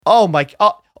Oh my!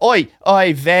 Oi,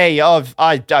 vey!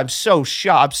 I'm so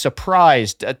shocked. I'm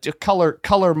surprised.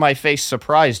 Color my face,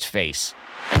 surprised face.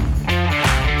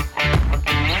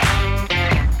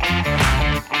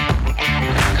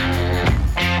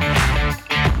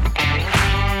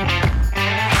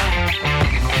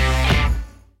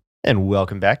 And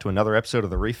welcome back to another episode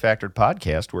of the Refactored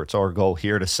Podcast, where it's our goal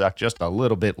here to suck just a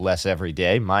little bit less every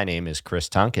day. My name is Chris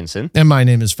Tonkinson. And my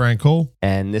name is Frank Cole.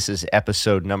 And this is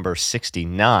episode number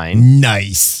 69.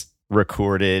 Nice.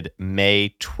 Recorded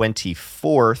May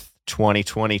 24th,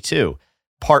 2022.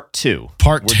 Part 2.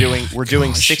 We're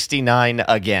doing 69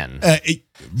 again.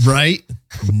 Right?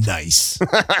 Nice.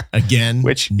 Again.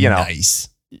 Which, nice.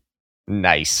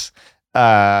 Nice.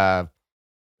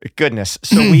 Goodness.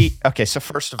 So so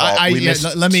first of all,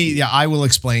 I will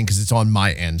explain because it's on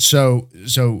my end. So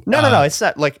No, it's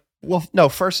not like,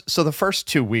 the first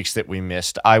 2 weeks that we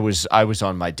missed, I was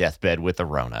on my deathbed with the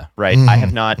Rona, right? Mm-hmm, I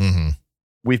have not,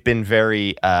 we've been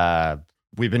very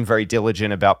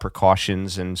diligent about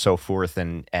precautions and so forth.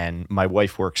 And my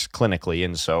wife works clinically.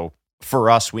 And so for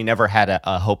us, we never had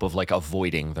a hope of like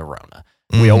avoiding the Rona.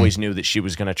 We always knew that she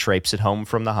was going to traipse at home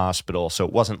from the hospital, so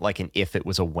it wasn't like an if, it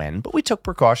was a when. But we took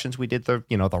precautions. We did the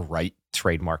right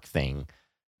trademark thing.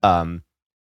 Never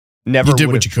would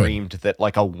have dreamed that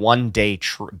like a one-day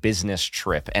business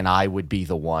trip, and I would be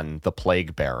the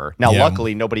plague bearer. Now,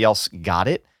 luckily, nobody else got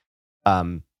it.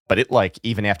 But it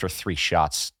even after 3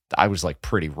 shots, I was like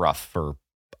pretty rough for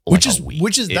a week.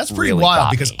 That's pretty really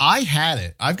wild because I had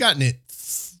it. I've gotten it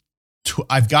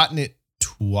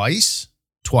twice.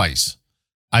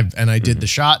 I did the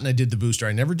shot and I did the booster.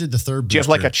 I never did the third booster. Do you have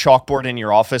like a chalkboard in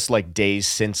your office, like days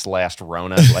since last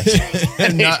Rona? Like,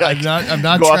 I'm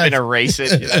not go up and erase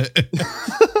it.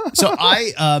 So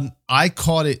I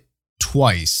caught it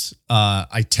twice.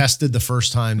 I tested the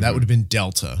first time. That would have been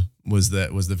Delta was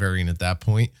the variant at that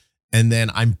point. And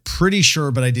then I'm pretty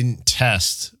sure, but I didn't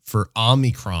test for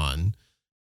Omicron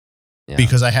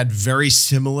because I had very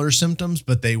similar symptoms,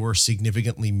 but they were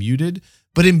significantly muted.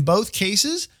 But in both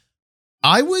cases,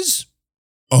 I was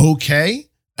okay.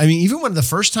 I mean, even when the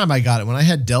first time I got it, when I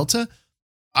had Delta,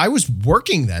 I was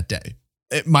working that day.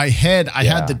 My head, I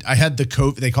had the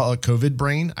COVID, they call it COVID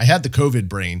brain. I had the COVID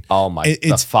brain. Oh my,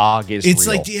 the fog is it's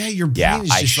real. Like, your brain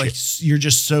is just like, you're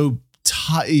just so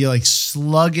you're like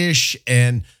sluggish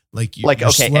and like,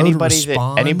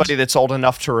 anybody that's old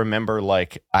enough to remember,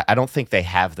 like, I don't think they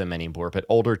have them anymore, but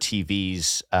older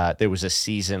TVs, there was a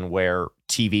season where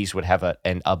TVs would have a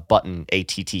button,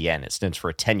 ATTN, it stands for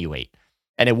attenuate,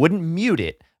 and it wouldn't mute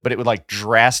it, but it would like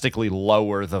drastically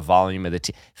lower the volume of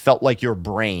the felt like your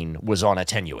brain was on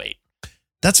attenuate.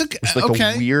 It's like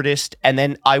the weirdest. And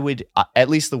then I would, at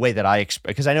least the way that I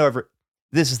because I know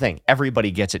this is the thing,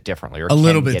 everybody gets it differently, or a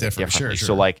little bit different. Sure.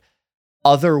 So like,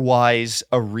 otherwise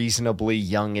a reasonably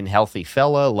young and healthy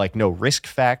fella, like no risk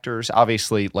factors.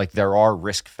 Obviously, like there are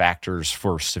risk factors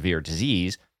for severe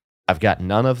disease. I've got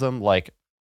none of them. Like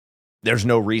there's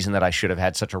no reason that I should have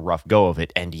had such a rough go of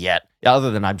it. And yet, other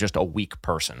than I'm just a weak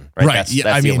person, right? That's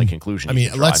the only conclusion. I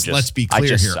mean, let's be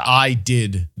clear here. I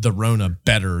did the Rona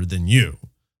better than you.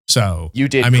 So you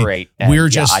did great.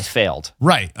 I failed.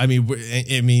 Right. I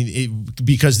mean,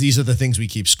 because these are the things we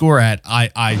keep score at.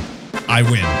 I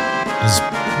win.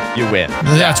 You win.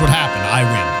 That's what happened.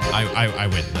 I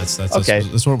win. That's okay.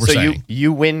 That's what we're saying. So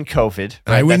you win COVID.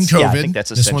 Right? I win COVID. Yeah, I think that's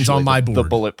this one's on my board. The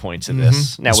bullet points of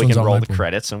this. Now we can roll the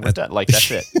credits and we're done. Like that's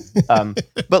it.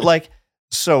 But like,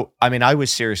 so I mean, I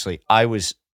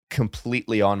was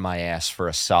completely on my ass for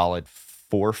a solid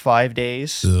 4 or 5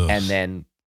 days, and then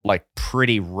like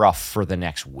pretty rough for the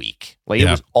next week. Like it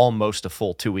was almost a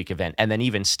full 2-week event, and then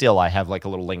even still, I have like a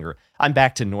little linger. I'm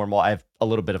back to normal. I have a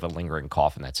little bit of a lingering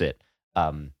cough, and that's it.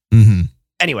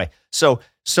 Anyway, so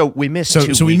we missed 2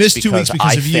 weeks. So we missed 2 weeks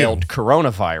because I failed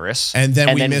coronavirus, and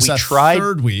then we missed a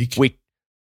third week.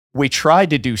 We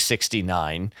tried to do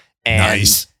 69,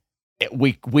 and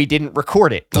we didn't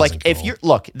record it.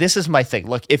 This is my thing.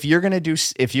 Look, if you're gonna do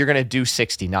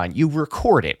 69, you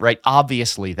record it, right?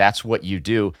 Obviously, that's what you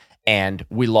do, and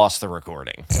we lost the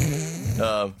recording.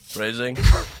 Phrasing.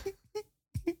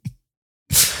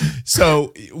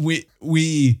 So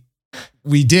we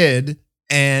did,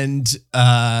 and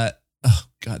oh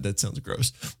god, that sounds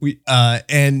gross.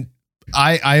 And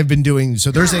I have been doing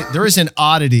so. There is an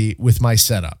oddity with my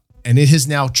setup, and it has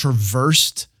now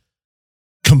traversed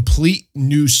complete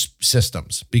new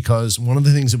systems, because one of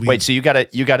the things that we so you got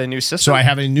a new system. So I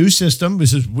have a new system,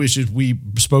 which is we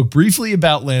spoke briefly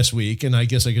about last week, and I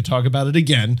guess I could talk about it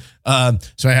again.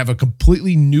 So I have a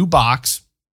completely new box,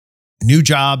 new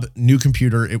job, new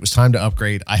computer. It was time to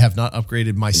upgrade. I have not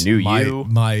upgraded my new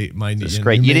my. That's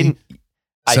great.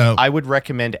 I would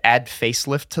recommend add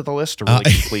facelift to the list to really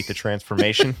complete the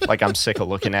transformation. Like, I'm sick of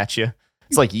looking at you.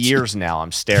 It's like years now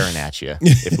I'm staring at you.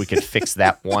 If we could fix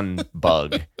that one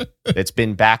bug that's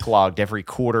been backlogged every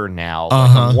quarter now.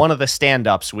 Like on one of the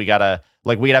stand-ups, we gotta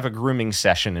we'd have a grooming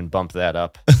session and bump that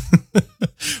up.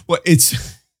 Well,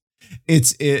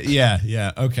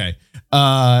 yeah. Okay.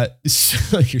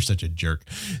 So, you're such a jerk.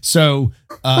 So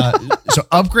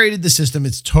upgraded the system.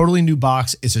 It's a totally new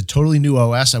box. It's a totally new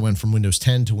OS. I went from Windows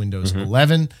 10 to Windows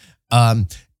 11.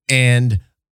 And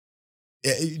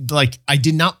I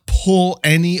did not pull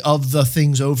any of the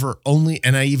things over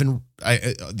the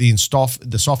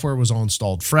software was all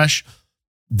installed fresh.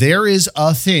 There is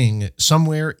a thing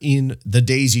somewhere in the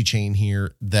daisy chain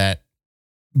here that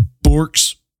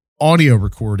Bork's audio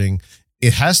recording.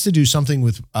 It has to do something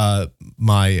with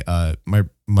my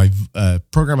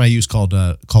program I use called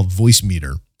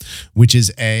Voicemeeter, which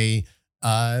is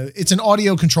it's an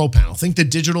audio control panel. Think the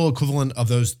digital equivalent of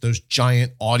those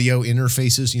giant audio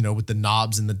interfaces, with the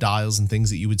knobs and the dials and things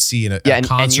that you would see in a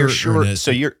concert. And you're sure.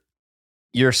 So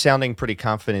you're sounding pretty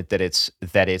confident that it's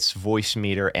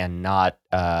Voicemeter and not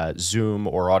Zoom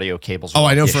or audio cables. Oh,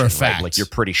 I know for a fact. Right? Like, you're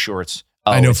pretty sure it's.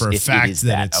 I know for a fact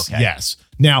that it's okay. Yes.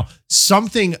 Now,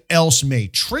 something else may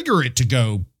trigger it to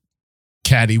go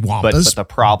cattywampus. But the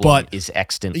problem is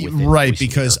extant with it. Right,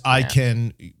 because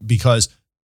because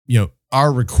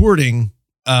our recording,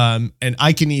 and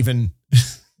I can even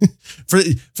for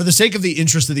the sake of the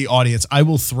interest of the audience, I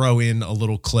will throw in a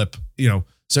little clip,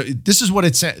 So this is what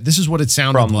it sounded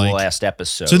from like the last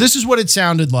episode. So this is what it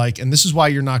sounded like, and this is why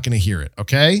you're not going to hear it,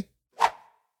 okay?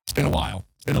 It's been a while.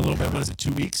 It's been a little bit. What is it,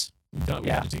 2 weeks? We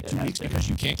had to take 2 weeks because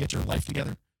you can't get your life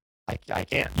together. I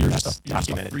can't. You're just a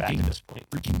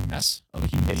freaking mess of a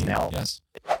human being. Yes.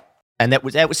 And that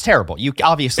was terrible. You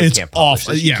obviously can't publish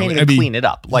awful. this. You can't even clean it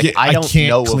up. Like, I don't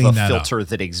know of a filter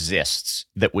that exists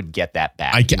that would get that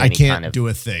back. I can't kind of do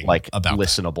a thing about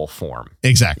listenable form.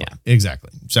 Exactly. Yeah.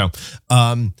 Exactly. So,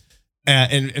 and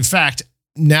in fact,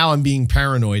 now I'm being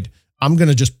paranoid. I'm going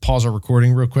to just pause our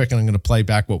recording real quick, and I'm going to play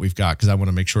back what we've got because I want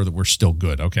to make sure that we're still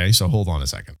good. Okay. So hold on a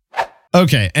second.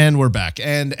 Okay. And we're back,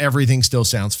 and everything still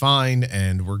sounds fine,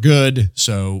 and we're good.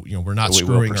 So, we're not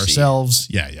screwing ourselves.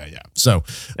 Yeah. So,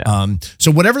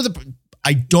 so whatever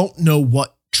I don't know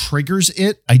what triggers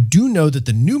it. I do know that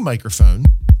the new microphone,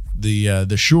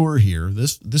 the Shure here,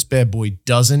 this bad boy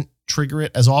doesn't trigger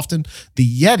it as often. The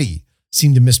Yeti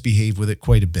seem to misbehave with it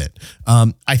quite a bit.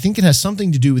 I think it has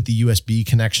something to do with the USB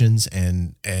connections,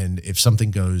 and if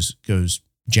something goes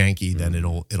janky, then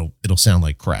it'll sound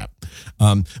like crap.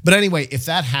 But anyway, if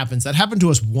that happens, that happened to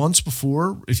us once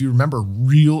before. If you remember,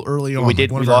 real early on, we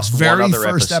lost very one other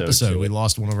first episode. We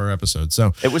lost one of our episodes,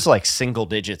 so it was like single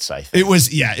digits. I think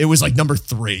it was like number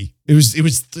 3. It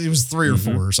was 3 or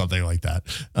 4 or something like that.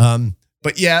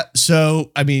 But yeah,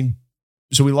 so I mean.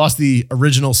 So we lost the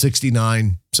original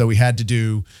 69. So we had to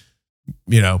do,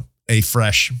 a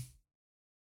fresh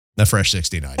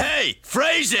 69. Hey,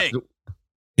 phrasing.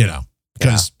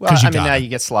 Because now you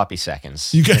get sloppy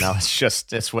seconds.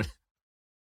 It's what.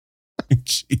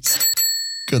 Jeez.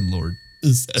 Good Lord.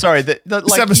 Sorry, this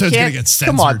episode's gonna get censored.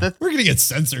 Come on, we're gonna get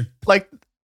censored. Like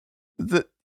the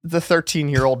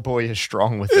 13-year-old boy is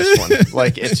strong with this one.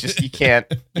 Like, it's just, it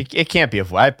can't be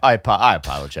avoided. I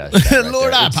apologize.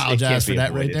 Lord, I apologize for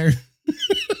that right there.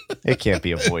 It can't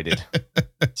be avoided.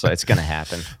 So it's going to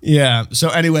happen. Yeah. So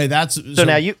anyway, so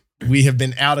now we have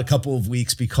been out a couple of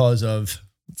weeks because of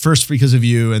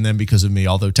you and then because of me.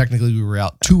 Although technically we were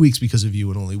out 2 weeks because of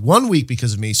you and only 1 week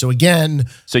because of me. So again,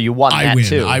 so you won that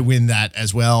too. I win that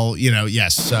as well.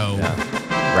 Yes. So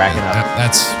racking up.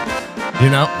 That's.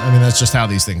 That's just how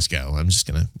these things go. I'm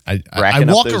just going to, I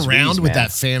walk around with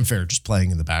that fanfare just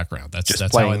playing in the background. That's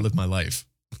how I live my life.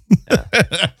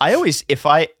 I always,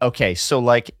 so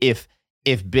like if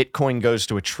Bitcoin goes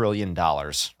to $1 trillion,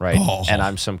 right? Oh. And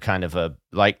I'm some kind of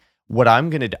what I'm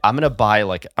going to do, I'm going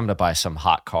to buy some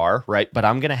hot car, right? But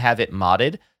I'm going to have it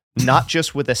modded, not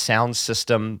just with a sound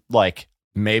system, like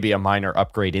maybe a minor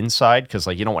upgrade inside, because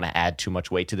you don't want to add too much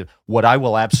weight to what I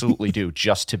will absolutely do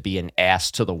just to be an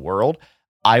ass to the world.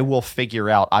 I will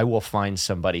find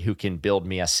somebody who can build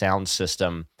me a sound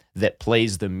system that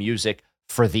plays the music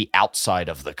for the outside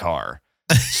of the car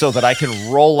so that I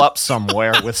can roll up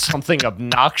somewhere with something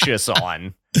obnoxious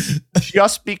on,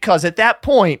 just because at that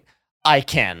point I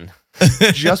can.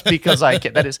 Just because I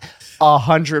can. That is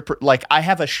 100%. I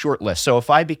have a short list. So if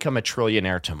I become a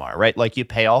trillionaire tomorrow, right? You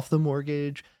pay off the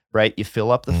mortgage, right? You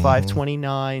fill up the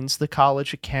 529s, the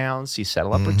college accounts, you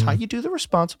settle up retire, you do the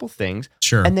responsible things.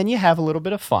 Sure. And then you have a little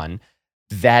bit of fun.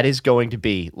 That is going to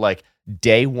be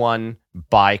day 1,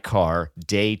 buy car.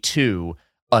 Day 2,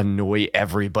 annoy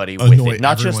everybody with Annoy it.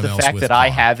 Not just everyone the else fact with that I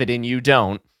car. have it and you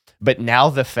don't, but now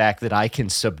the fact that I can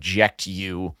subject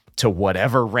you to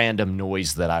whatever random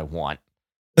noise that I want.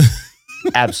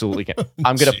 Absolutely can.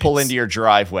 I'm going to pull Jeez. into your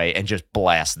driveway and just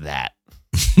blast that.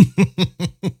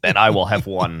 And I will have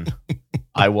won.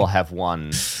 I will have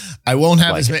won. I won't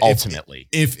have Like, as many. ultimately.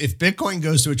 If Bitcoin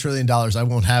goes to $1 trillion, I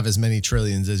won't have as many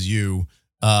trillions as you.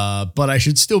 But I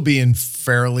should still be in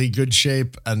fairly good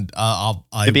shape, and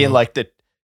You'll be in like the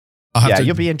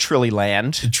you'll be in Trilly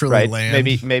land, Trilly right?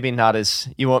 land. Maybe not as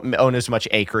you won't own as much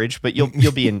acreage, but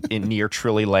you'll be in near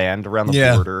Trilly land around the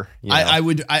Yeah. border. You know.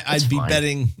 I'd be fine.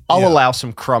 betting. I'll yeah. allow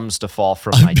some crumbs to fall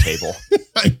from my table.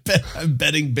 I'm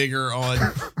betting bigger on.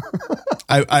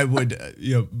 I would,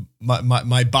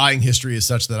 my buying history is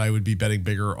such that I would be betting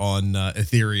bigger on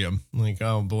Ethereum. Like,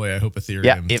 oh boy, I hope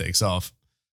Ethereum takes off.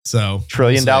 So $1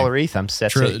 trillion ETH. I'm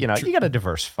set to, you got to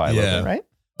diversify a little Yeah. bit, right?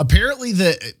 Apparently,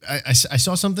 I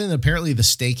saw something that apparently the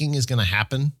staking is going to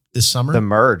happen this summer. The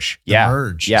merge, The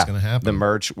merge is going to happen. The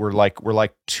merge. We're like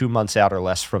 2 months out or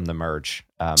less from the merge.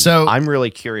 So- I'm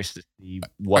really curious to see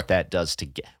what that does to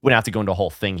get. We don't have to go into a whole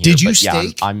thing here. Did you but yeah,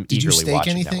 stake? I'm Did you eagerly stake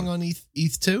watching that anything one. on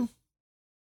ETH 2?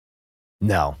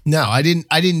 No, No, I didn't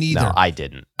either. no, I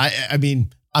didn't. I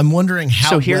mean, I'm wondering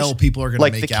how So here's- well people are going to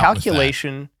Like make the out with that.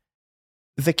 calculation.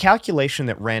 The calculation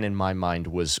that ran in my mind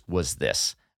was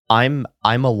this. I'm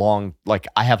along, like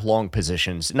I have long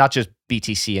positions, not just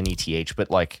BTC and ETH, but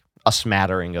like a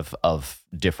smattering of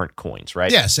different coins,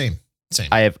 right? Yeah, same.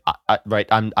 I have right.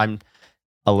 I'm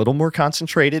a little more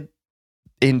concentrated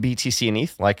in BTC and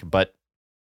ETH, but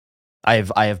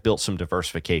I have built some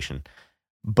diversification.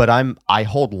 But I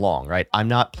hold long, right? I'm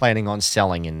not planning on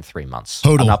selling in 3 months.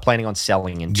 Hodl. I'm not planning on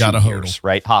selling in 2 Gotta years,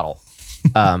 right? Hodl.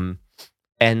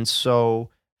 And so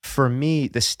for me,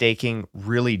 the staking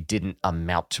really didn't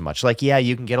amount to much. Like, yeah,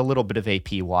 you can get a little bit of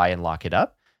APY and lock it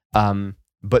up.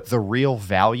 But the real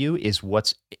value is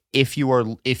if you are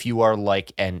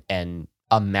like a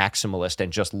maximalist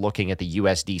and just looking at the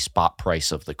USD spot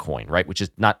price of the coin, right? Which is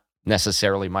not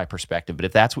necessarily my perspective, but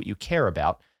if that's what you care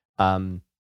about,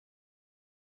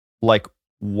 like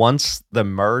once the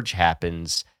merge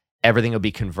happens, everything will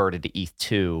be converted to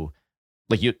ETH2.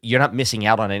 Like you're not missing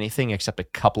out on anything except a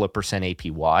couple of percent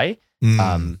APY.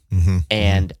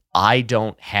 And I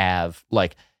don't have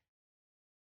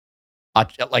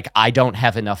I don't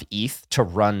have enough ETH to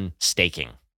run staking.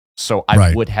 So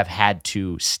I would have had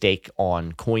to stake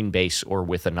on Coinbase or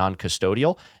with a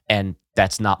non-custodial, and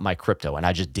that's not my crypto. And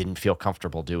I just didn't feel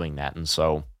comfortable doing that. And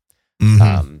so,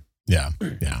 yeah,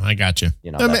 I got you.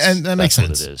 That makes what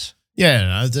sense. it is.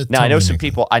 Yeah. Now I know some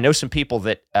people. I know some people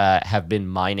that have been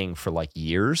mining for like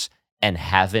years and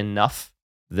have enough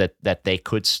that they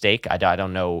could stake. I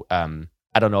don't know.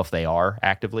 I don't know if they are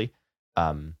actively.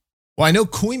 Well, I know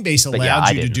Coinbase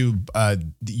allowed you to do.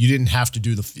 You didn't have to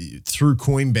do through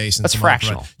Coinbase. And That's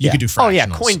fractional. You could do fractionals. Oh yeah,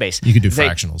 Coinbase. You could do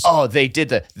fractionals. They did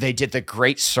the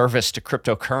great service to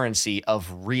cryptocurrency of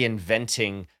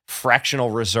reinventing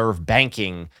fractional reserve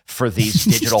banking for these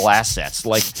digital assets.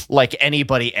 Like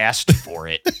anybody asked for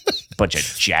it. Bunch of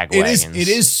jagwagons. It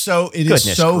is so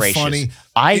gracious. funny.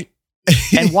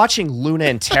 And watching Luna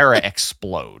and Terra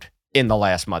explode in the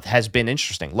last month has been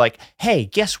interesting. Like, hey,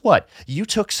 guess what? You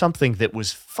took something that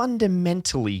was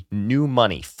fundamentally new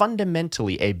money,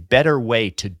 fundamentally a better way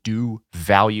to do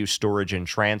value storage and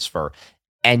transfer,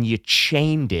 and you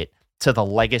chained it to the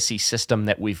legacy system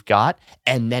that we've got,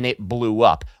 and then it blew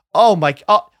up. Oh my,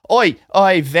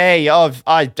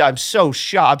 I'm so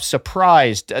shocked. I'm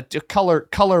surprised.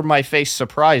 Color my face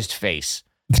surprised face.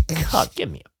 God, give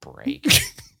me a break.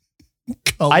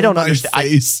 I don't understand.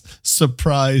 Face,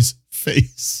 surprise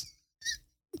face.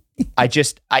 I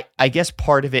guess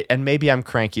part of it, and maybe I'm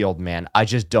cranky old man, I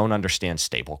just don't understand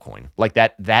stablecoin. Like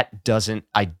I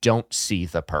don't see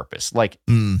the purpose. Like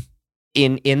in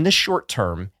the short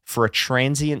term, for a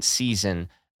transient season,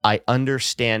 I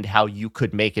understand how you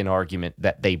could make an argument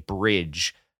that they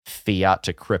bridge fiat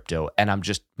to crypto. And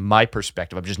my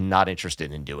perspective, I'm just not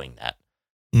interested in doing that.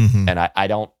 And I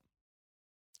don't,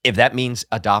 if that means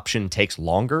adoption takes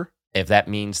longer, if that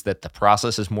means that the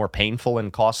process is more painful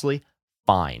and costly,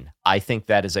 fine. I think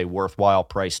that is a worthwhile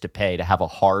price to pay to have a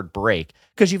hard break,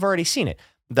 because you've already seen it.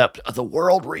 The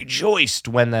world rejoiced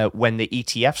when the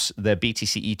ETFs, the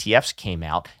BTC ETFs came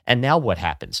out, and now what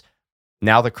happens?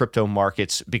 Now the crypto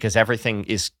markets, because everything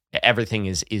is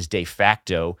de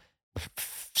facto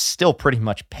still pretty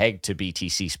much pegged to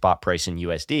BTC spot price in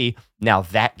USD. Now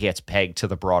that gets pegged to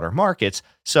the broader markets.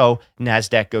 So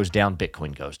NASDAQ goes down,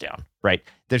 Bitcoin goes down, right?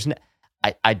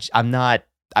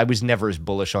 I was never as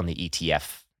bullish on the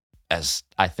ETF as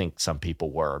I think some people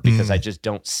were, because I just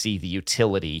don't see the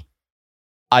utility.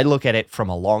 I look at it from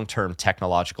a long-term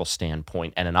technological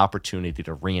standpoint and an opportunity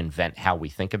to reinvent how we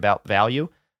think about value.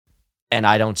 And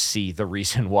I don't see the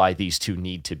reason why these two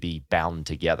need to be bound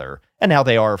together. And now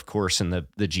they are, of course, and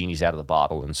the genie's out of the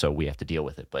bottle, and so we have to deal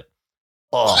with it. But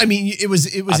I mean, it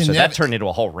was so that turned into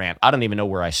a whole rant. I don't even know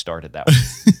where I started that one.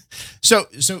 So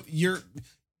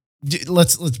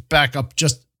let's back up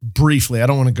just briefly. I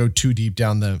don't want to go too deep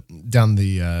down the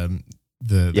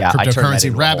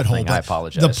cryptocurrency rabbit hole. But I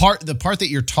apologize. The part that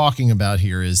you're talking about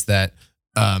here is that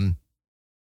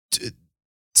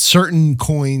certain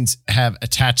coins have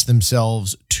attached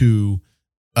themselves to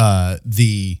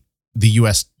the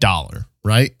US dollar,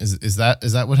 right? Is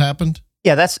that what happened?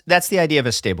 Yeah, that's the idea of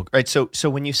a stable, right? So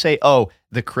when you say,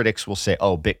 the critics will say,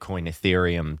 Bitcoin,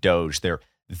 Ethereum, Doge,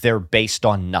 they're based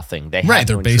on nothing. They have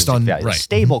they're based on value. right.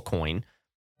 Stable coin,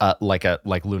 like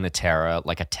Lunaterra,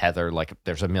 like a Tether, like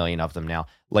there's a million of them now.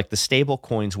 Like the stable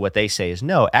coins, what they say is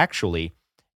no, actually,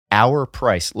 our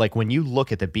price, like when you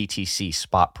look at the BTC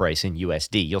spot price in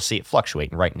USD, you'll see it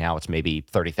fluctuating. Right now, it's maybe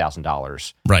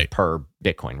 $30,000 per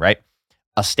Bitcoin, right?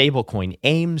 A stable coin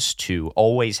aims to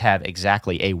always have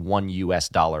exactly a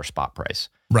 $1 spot price.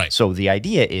 Right. So the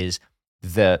idea is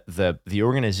the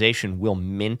organization will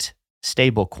mint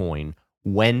stable coin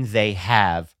when they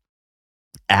have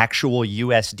actual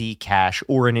USD cash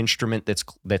or an instrument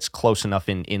that's close enough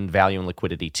in value and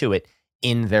liquidity to it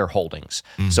in their holdings.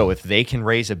 Mm-hmm. So if they can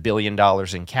raise $1 billion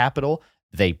in capital,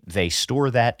 they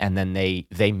store that and then they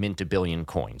mint 1 billion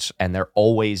coins, and they're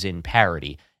always in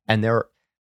parity. And they're,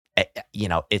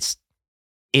 it's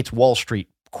Wall Street,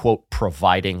 quote,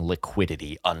 providing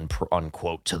liquidity,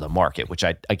 unquote, to the market, which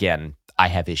I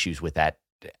have issues with that.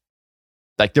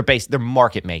 Like they're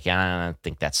market making. I don't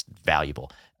think that's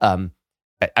valuable.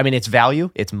 I mean, it's value,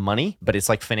 it's money, but it's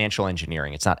like financial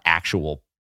engineering. It's not actual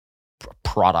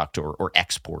product or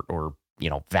export or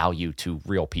value to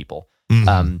real people.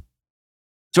 Mm-hmm.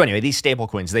 So anyway, these stable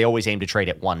coins, they always aim to trade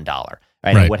at $1.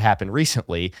 Right? And what happened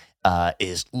recently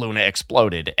is Luna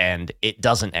exploded, and it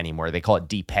doesn't anymore. They call it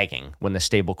depegging. When the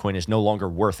stable coin is no longer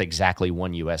worth exactly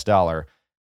 $1,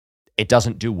 it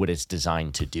doesn't do what it's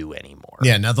designed to do anymore.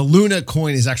 Yeah. Now the Luna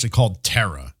coin is actually called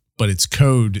Terra, but its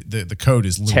code, the code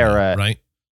is Luna, Terra, right?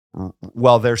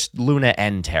 Well, there's Luna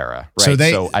and Terra, right?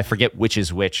 So I forget which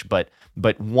is which, but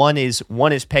one is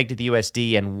pegged to the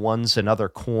USD and one's another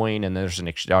coin, and there's an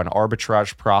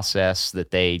arbitrage process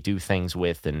that they do things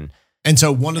with, and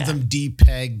so one of them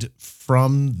depegged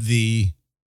from the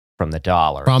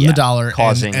dollar, the dollar,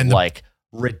 causing and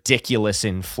ridiculous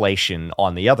inflation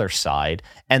on the other side.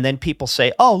 And then people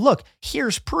say, "Oh, look,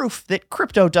 here's proof that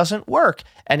crypto doesn't work,"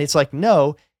 and it's like,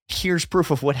 no. Here's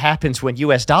proof of what happens when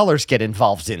U.S. dollars get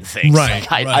involved in things. Right.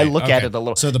 I look at it a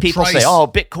little. So people say,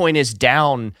 Bitcoin is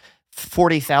down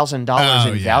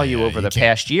 $40,000 in value over the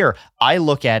past year. I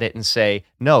look at it and say,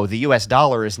 no, the U.S.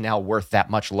 dollar is now worth that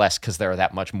much less because there are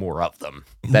that much more of them.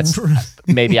 That's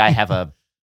maybe I have a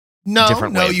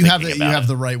different way of you have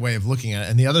the right way of looking at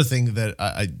it. And the other thing that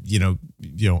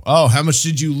how much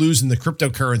did you lose in the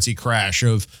cryptocurrency crash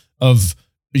of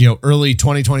early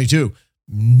 2022?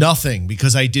 Nothing,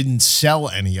 because I didn't sell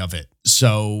any of it.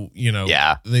 So,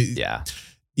 yes.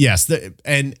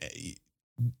 And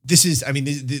this is,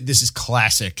 this is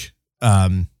classic,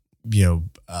 greenhorn,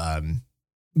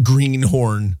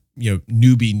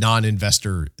 newbie,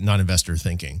 non-investor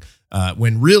thinking.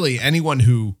 When really anyone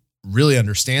who really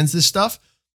understands this stuff,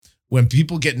 when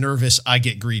people get nervous, I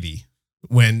get greedy.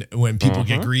 When people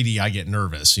get greedy, I get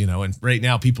nervous, and right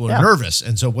now people are nervous.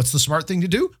 And so what's the smart thing to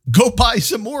do? Go buy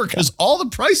some more, because all the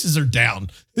prices are down.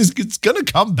 It's going to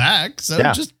come back. So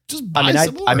just buy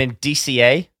some more.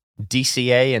 DCA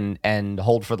and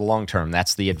hold for the long term.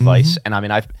 That's the advice. And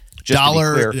I've just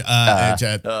dollar, to be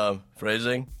clear,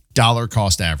 phrasing, dollar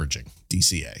cost averaging,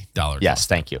 DCA, dollar. Yes.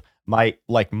 Thank you. My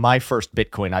first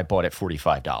Bitcoin, I bought at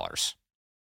 $45.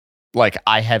 Like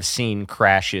I have seen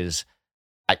crashes.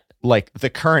 Like the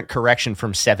current correction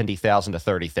from 70,000 to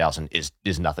 30,000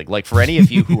 is nothing. Like for any of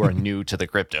you who are new to the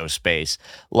crypto space,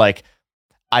 like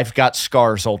I've got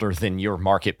scars older than your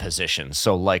market position.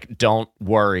 So like, don't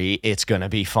worry, it's going to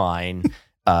be fine.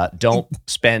 Don't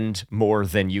spend more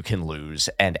than you can lose,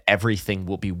 and everything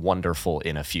will be wonderful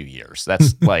in a few years.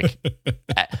 That's like,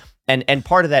 and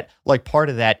part of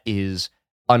that is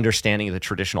understanding of the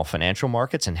traditional financial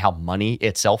markets and how money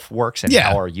itself works and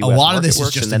how our U.S. a lot market of this works.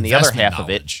 is just and then the other half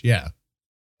knowledge.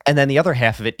 And then the other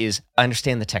half of it is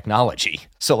understand the technology.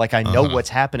 So like I know what's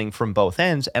happening from both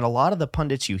ends, and a lot of the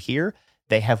pundits you hear,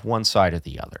 they have one side or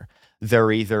the other.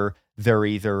 They're either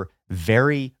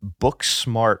very book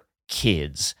smart,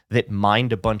 kids that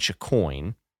mined a bunch of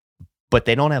coin, but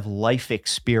they don't have life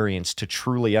experience to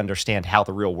truly understand how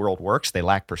the real world works. They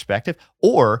lack perspective.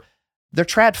 Or they're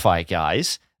TradFi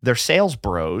guys, they're sales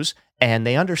bros, and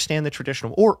they understand the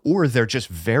traditional, or they're just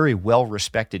very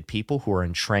well-respected people who are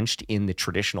entrenched in the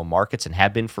traditional markets and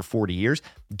have been for 40 years,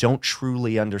 don't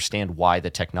truly understand why the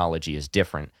technology is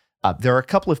different. There are a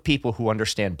couple of people who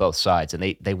understand both sides,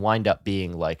 and they wind up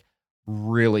being like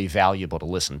really valuable to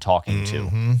listen talking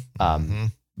to.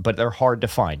 But they're hard to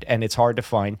find, and it's hard to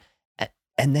find.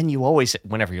 And then you always,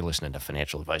 whenever you're listening to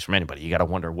financial advice from anybody, you got to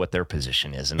wonder what their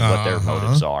position is and what their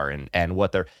motives are, and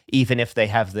what they're, even if they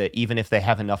have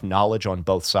enough knowledge on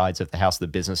both sides of the house, the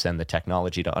business and the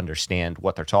technology, to understand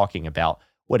what they're talking about.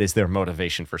 What is their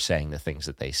motivation for saying the things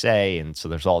that they say? And so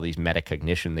there's all these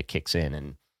metacognition that kicks in,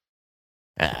 and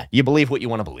you believe what you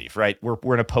want to believe, right?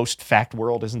 We're in a post-fact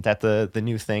world, isn't that the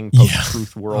new thing?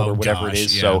 Post-truth world, or whatever it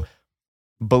is. Yeah. So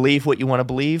believe what you want to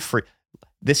believe.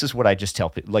 This is what I just tell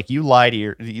people. Like, you lie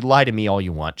to me all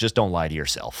you want. Just don't lie to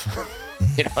yourself.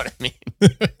 You know what I mean?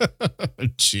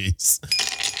 Jeez.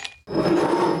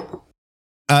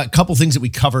 A couple things that we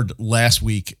covered last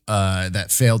week that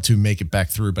failed to make it back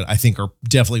through, but I think are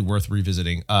definitely worth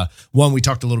revisiting. One, we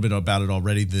talked a little bit about it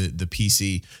already, the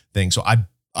PC thing. So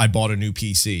I bought a new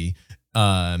PC,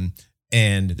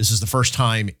 and this is the first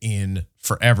time in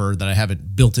forever that I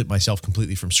haven't built it myself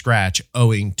completely from scratch,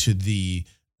 owing to the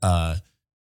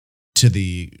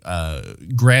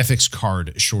graphics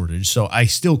card shortage. So I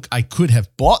could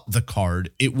have bought the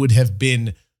card. It would have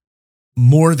been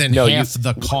more than half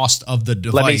the cost of the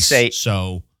device. Let me say,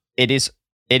 so it is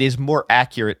more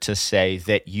accurate to say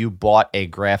that you bought a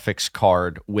graphics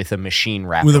card with a machine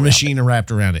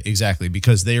wrapped around it. Exactly.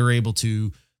 Because they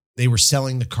were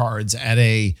selling the cards at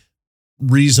a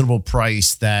reasonable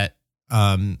price that,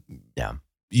 like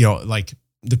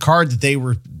the card that they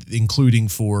were including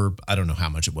for, I don't know how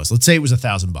much it was. Let's say it was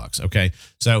 $1,000. Okay.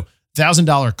 So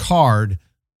 $1,000 card,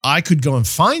 I could go and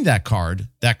find that card.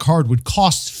 That card would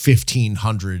cost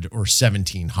 $1,500 or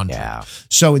 $1,700. Yeah.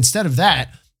 So instead of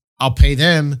that, I'll pay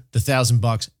them the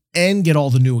 $1,000 and get all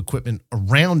the new equipment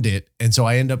around it. And so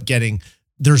I end up getting,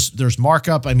 there's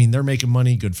markup. I mean, they're making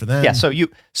money. Good for them. Yeah.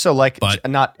 But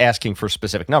not asking for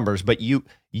specific numbers, but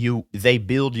they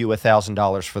billed you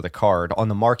 $1,000 for the card. On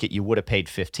the market, you would have paid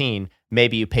 15.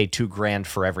 Maybe you paid $2,000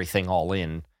 for everything all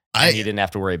in, and you didn't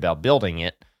have to worry about building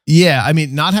it. Yeah. I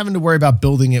mean, not having to worry about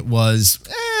building it was,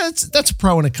 that's a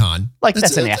pro and a con. Like,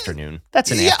 that's an afternoon. That's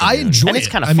an afternoon. I enjoy it. And it's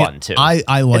kind of fun too.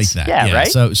 I like that. Yeah. Right.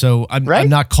 So I'm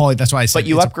not calling. That's why I said. But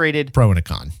you upgraded pro and a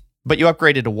con. But you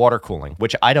upgraded to water cooling,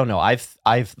 which I don't know. I've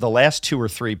the last 2 or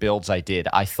 3 builds I did,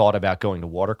 I thought about going to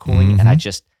water cooling, and I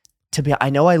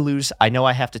know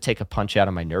I have to take a punch out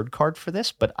of my nerd card for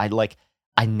this, but I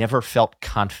never felt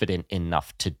confident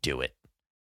enough to do it.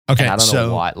 Okay, and I don't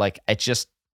know why. Like, it just.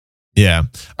 Yeah.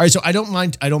 All right. So I don't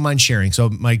mind sharing. So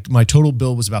my total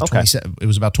bill was about 27. It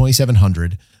was about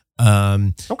 2,700.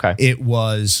 Okay. It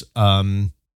was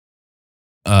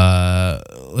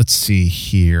let's see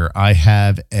here. I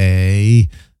have a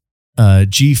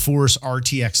GeForce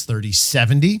RTX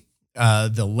 3070.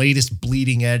 The latest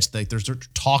bleeding edge. They're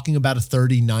talking about a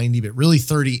 3090, but really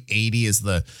 3080 is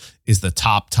the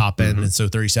top end, and so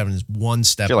 37 is one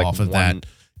step off of that.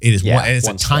 It is one, and it's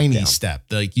a tiny step.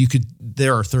 Like,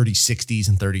 there are 3060s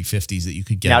and 3050s that you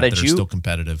could get that are still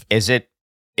competitive. Is it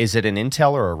an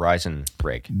Intel or a Ryzen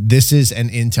rig? This is an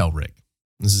Intel rig.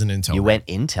 You went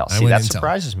Intel. See, that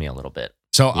surprises me a little bit.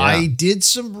 So I did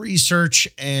some research,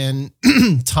 and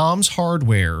Tom's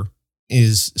Hardware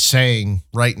is saying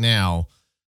right now,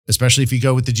 especially if you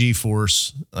go with the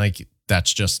GeForce, like,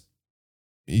 that's just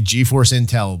GeForce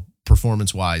Intel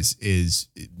performance-wise is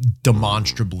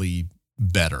demonstrably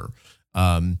better.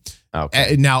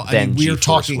 Okay. Now, I mean, we are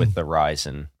talking with the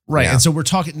Ryzen, right? Yeah. And so we're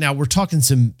talking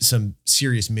some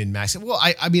serious min-max. Well,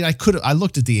 I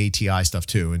looked at the ATI stuff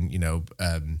too, and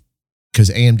because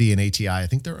AMD and ATI, I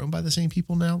think they're owned by the same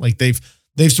people now. Like, they've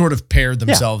sort of paired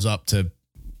themselves up to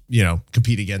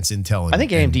compete against Intel. And, I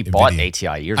think AMD bought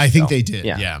ATI years ago. I think they did.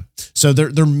 Yeah. So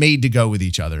they're made to go with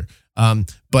each other.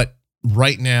 But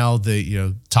right now,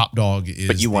 the top dog is.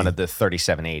 But you wanted the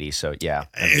 3780, so yeah.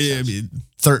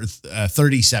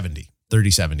 3070 or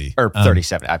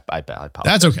 3070. I apologize.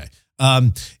 That's okay.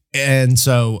 And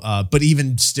so, but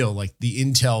even still, like, the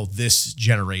Intel this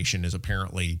generation is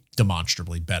apparently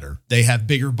demonstrably better. They have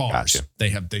bigger bars.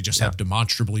 Gotcha. They just have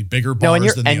demonstrably bigger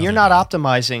bars. No, and you're not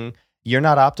optimizing. You're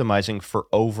not optimizing for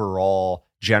overall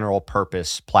general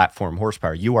purpose platform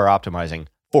horsepower. You are optimizing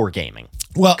for gaming.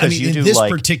 Well, I mean, in this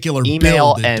particular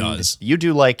email build, and does. You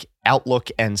do like Outlook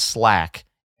and Slack,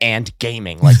 and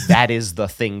gaming. Like that is the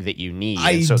thing that you need.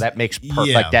 And so that makes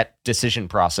yeah. like that decision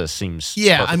process seems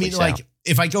Yeah, I mean, sound. like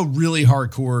if I go really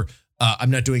hardcore,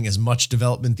 I'm not doing as much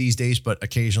development these days, but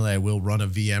occasionally I will run a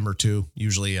VM or two.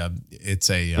 Usually it's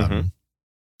a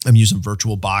I'm using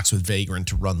VirtualBox with Vagrant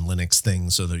to run Linux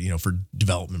things so that, you know, for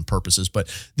development purposes. But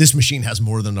this machine has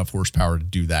more than enough horsepower to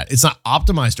do that. It's not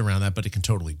optimized around that, but it can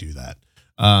totally do that.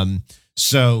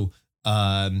 So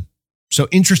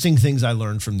interesting things I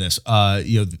learned from this.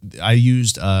 You know, I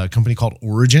used a company called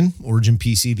Origin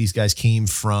PC. These guys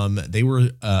they were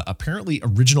apparently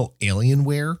original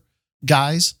Alienware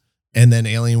guys. And then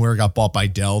Alienware got bought by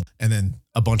Dell. And then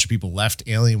a bunch of people left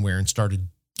Alienware and started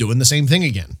doing the same thing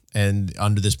again. And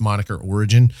under this moniker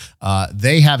Origin,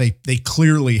 they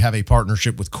clearly have a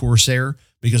partnership with Corsair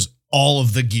because all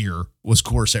of the gear was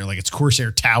Corsair. Like it's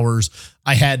Corsair towers.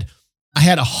 I had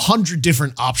 100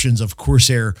 different options of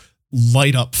Corsair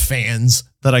light up fans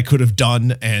that I could have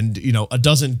done. And, you know, a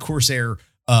dozen Corsair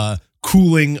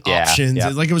cooling options. Yeah.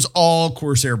 Like it was all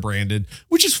Corsair branded,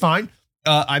 which is fine.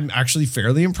 I'm actually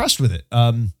fairly impressed with it.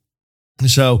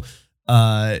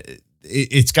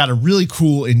 It's got a really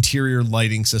cool interior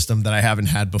lighting system that I haven't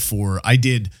had before. I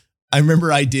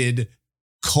remember I did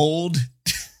cold,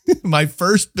 my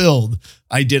first build.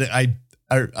 I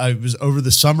was over the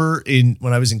summer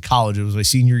when I was in college. It was my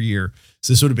senior year.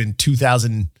 So this would have been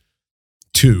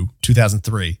 2002,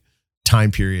 2003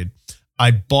 time period. I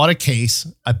bought a case.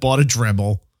 I bought a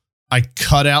Dremel. I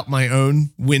cut out my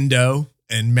own window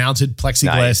and mounted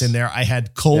plexiglass in there. I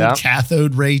had cold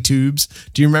cathode ray tubes.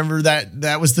 Do you remember that?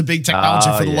 That was the big technology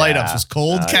for the light ups, was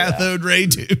cold cathode ray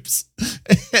tubes.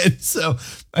 And so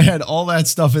I had all that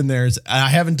stuff in there. I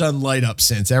haven't done light up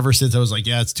ever since I was like,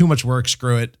 yeah, it's too much work.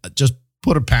 Screw it. Just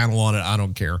put a panel on it. I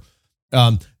don't care.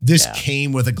 This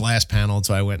came with a glass panel.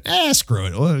 So I went, screw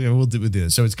it. We'll do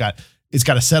this. So it's got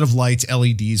a set of lights,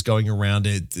 LEDs going around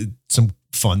it. Some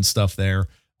fun stuff there.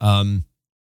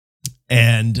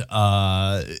 And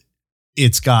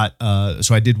it's got,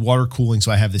 so I did water cooling. So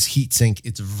I have this heat sink.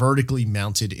 It's vertically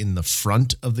mounted in the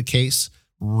front of the case,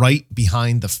 right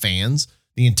behind the fans.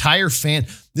 The entire fan.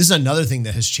 This is another thing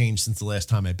that has changed since the last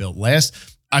time I built.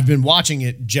 I've been watching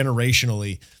it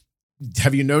generationally.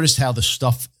 Have you noticed how the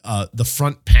stuff, the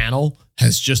front panel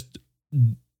has just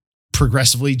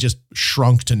progressively just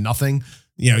shrunk to nothing?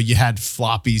 You know, you had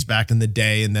floppies back in the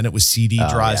day, and then it was CD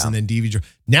drives and then DVD drives.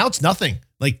 Now it's nothing.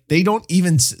 Like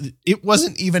it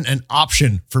wasn't even an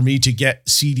option for me to get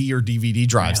CD or DVD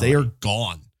drives. Really? They are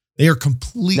gone. They are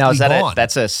completely gone. Now,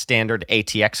 that's a standard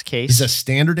ATX case? It's a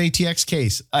standard ATX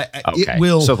case. Okay. It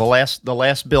will. So the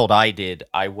last build I did,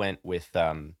 I went with,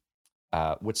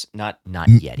 what's not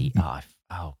Yeti.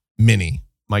 Mini,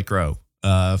 Micro,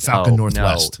 Falcon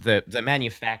Northwest. No, the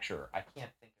manufacturer. I can't think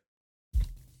of.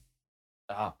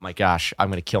 Oh my gosh, I'm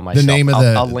going to kill myself. The name of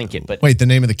I'll link it. But wait, the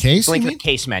name of the case? Link the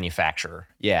case manufacturer.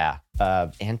 Yeah.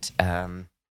 Goodness.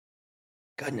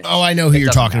 Oh, I know who you're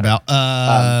talking about.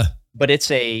 But it's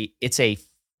not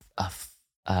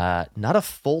a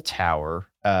full tower.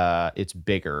 It's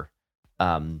bigger.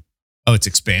 It's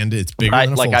expanded. It's bigger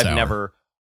than a full tower. I've never.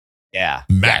 Yeah.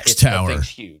 Max tower. The thing's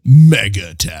huge.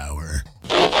 Mega tower.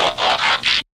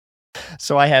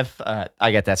 So I have.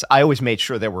 I get that. I always made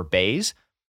sure there were bays.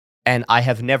 And I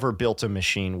have never built a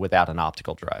machine without an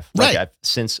optical drive. Right.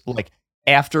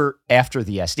 After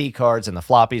the SD cards and the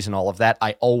floppies and all of that,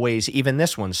 I always, even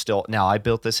this one still, now I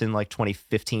built this in like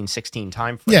 2015, 16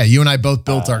 time frame. Yeah, you and I both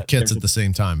built our kits at the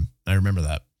same time. I remember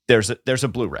that. There's a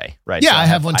Blu-ray, right? Yeah, so I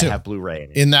have one too. I have Blu-ray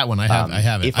in it. In that one, I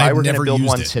have it. If I were going to build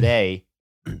one today,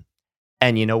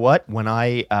 and you know what? When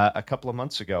I, a couple of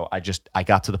months ago, I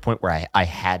got to the point where I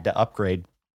had to upgrade,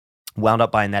 wound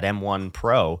up buying that M1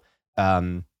 Pro.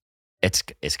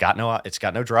 It's got no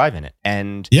drive in it.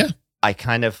 And I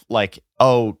kind of like,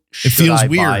 should I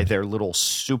buy their little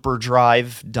super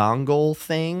drive dongle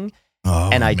thing?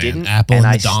 And I didn't, Apple and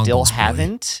I dongles, still boy.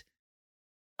 haven't.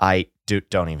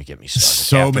 Don't even get me started.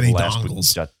 So many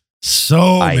dongles.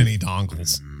 Many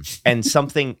dongles. And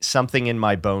something in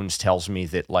my bones tells me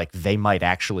that like they might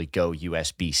actually go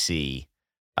USB-C.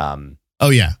 Now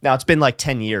it's been like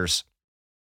 10 years.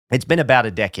 It's been about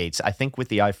a decade. I think with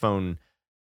the iPhone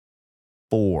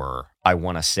 4, I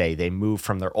want to say they moved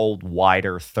from their old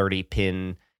wider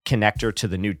 30-pin connector to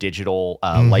the new digital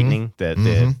Lightning,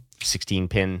 the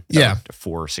 16-pin,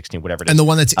 4, 16, whatever it is. And the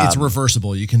one that's it's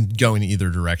reversible. You can go in either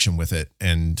direction with it.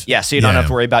 And so you don't have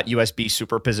to worry about USB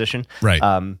superposition. Right.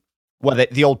 Well,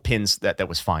 the old pins, that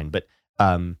was fine. But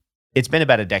it's been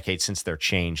about a decade since their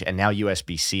change, and now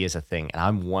USB-C is a thing. And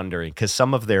I'm wondering, because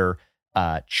some of their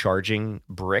charging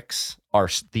bricks are,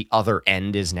 the other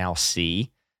end is now C.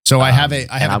 So I have a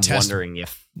I'm test. wondering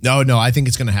if No, I think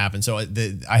it's going to happen. So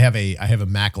I have a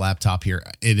Mac laptop here.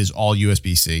 It is all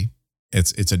USB-C.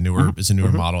 It's a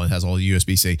newer model. It has all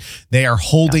USB-C. They are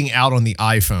holding out on the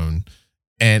iPhone,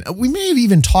 and we may have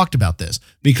even talked about this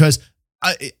because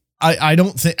I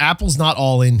don't think Apple's not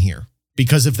all in here,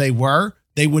 because if they were,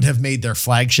 they would have made their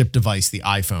flagship device, the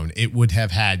iPhone. It would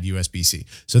have had USB-C.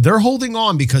 So they're holding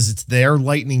on because it's their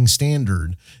Lightning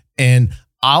standard, and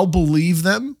I'll believe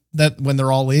them that when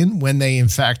they're all in, when they in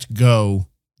fact go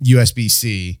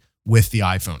USB-C with the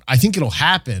iPhone. I think it'll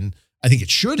happen. I think it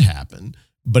should happen,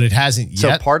 but it hasn't yet.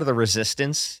 So part of the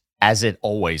resistance, as it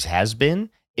always has been,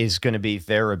 is going to be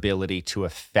their ability to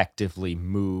effectively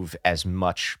move as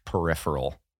much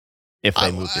peripheral if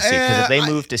they move to C. Because if they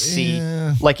move to C,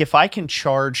 like if I can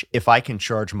charge my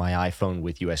iPhone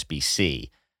with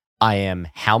USB-C, I am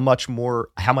how much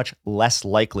less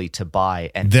likely to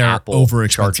buy an Apple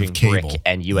charging cable brick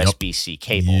and USB-C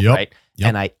cable, right? Yep.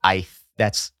 And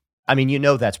that's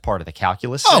part of the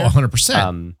calculus. Oh, there.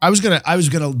 100%. I was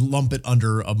gonna lump it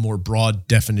under a more broad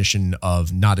definition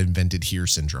of not invented here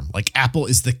syndrome. Like Apple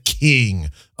is the king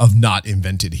of not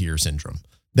invented here syndrome.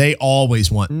 They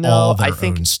always want all their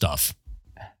own stuff.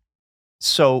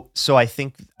 So I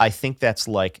think that's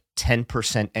like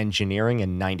 10% engineering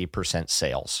and 90%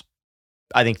 sales.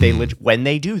 I think they when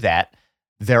they do that,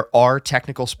 there are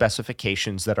technical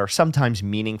specifications that are sometimes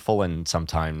meaningful and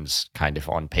sometimes kind of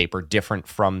on paper different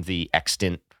from the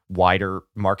extant wider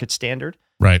market standard.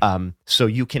 Right. So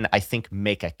you can, I think,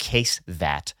 make a case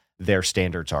that their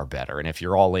standards are better. And if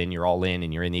you're all in, and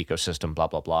you're in the ecosystem, blah,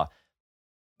 blah, blah.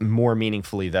 More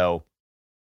meaningfully, though,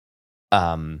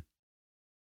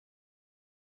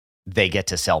 they get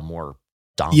to sell more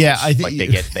dongles. Yeah, I think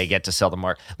they get to sell the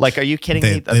mark. Like, are you kidding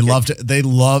me?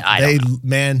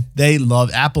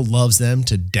 Apple loves them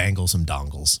to dangle some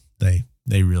dongles. They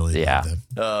really love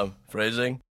them.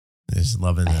 Phrasing. Just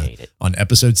loving that. On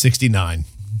episode 69,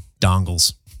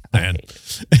 dongles. Man.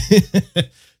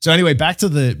 So anyway, back to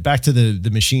the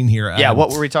machine here. Yeah,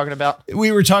 what were we talking about?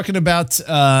 We were talking about the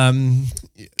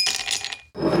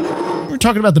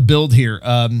build here.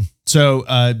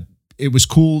 It was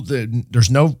cool that there's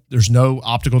no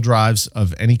optical drives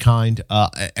of any kind.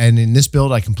 And in this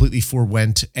build, I completely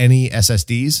forwent any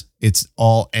SSDs. It's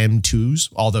all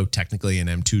M2s, although technically an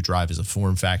M2 drive is a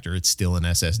form factor. It's still an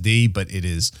SSD, but it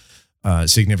is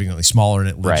significantly smaller and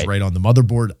it lives right on the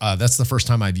motherboard. That's the first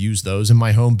time I've used those in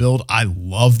my home build. I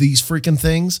love these freaking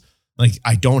things. Like,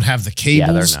 I don't have the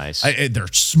cables. Yeah, they're nice. They're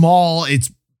small.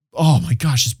 Oh my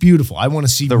gosh, it's beautiful. I want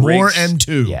to see more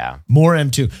M2. Yeah. More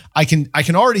M2. I can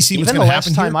already see what's going to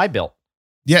happen here. Even the last time I built.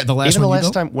 Yeah, the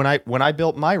last time when I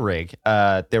built my rig,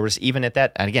 there was even at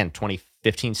that, and again,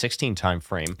 2015-16 time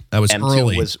frame. That was M2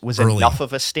 early. was enough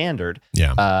of a standard.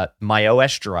 Yeah. My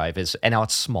OS drive is, and now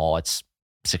it's small. It's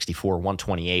 64,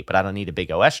 128, but I don't need a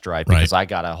big OS drive because I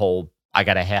got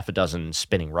a half a dozen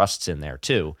spinning rusts in there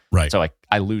too. Right. So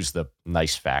I lose the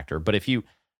nice factor. But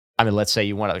let's say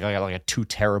you want like a 2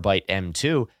 terabyte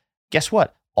M2, guess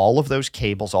what? All of those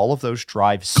cables, all of those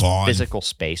drives, gone. Physical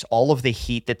space, all of the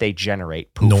heat that they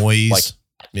generate, poof, noise,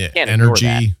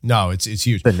 energy. No, it's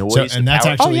huge. The noise, and that's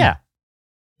actually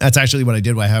that's actually what I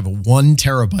did. I have a 1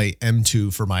 terabyte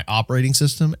M2 for my operating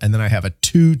system, and then I have a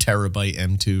 2 terabyte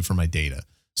M2 for my data.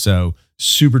 So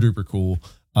super duper cool.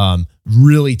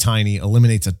 Really tiny,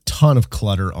 eliminates a ton of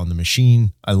clutter on the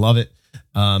machine. I love it.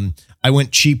 I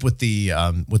went cheap with the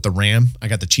RAM. I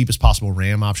got the cheapest possible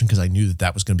RAM option because I knew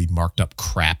that was going to be marked up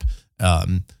crap.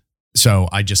 So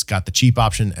I just got the cheap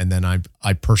option, and then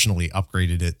I personally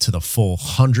upgraded it to the full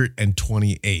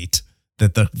 128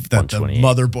 that the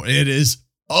motherboard. It is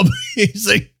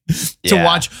amazing to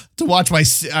watch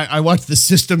I watch the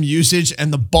system usage,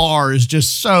 and the bar is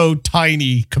just so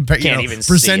tiny compared,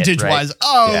 percentage wise. Right?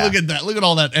 Oh, look at that. Look at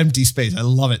all that empty space. I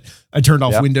love it. I turned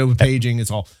off window paging.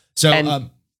 It's all so.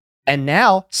 And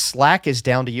now Slack is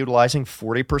down to utilizing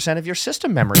 40% of your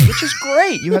system memory, which is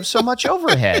great. You have so much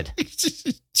overhead.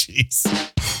 Jeez.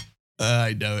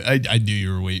 I know. I knew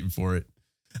you were waiting for it.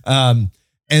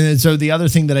 And then, so the other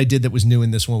thing that I did that was new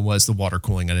in this one was the water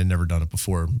cooling. I had never done it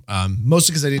before.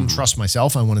 Mostly because I didn't trust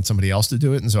myself. I wanted somebody else to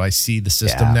do it. And so I see the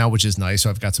system now, which is nice. So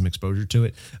I've got some exposure to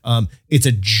it. It's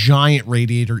a giant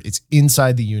radiator. It's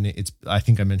inside the unit. I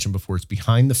think I mentioned before, it's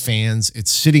behind the fans.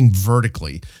 It's sitting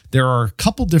vertically. There are a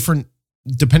couple different,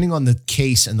 depending on the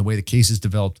case and the way the case is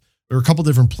developed, there are a couple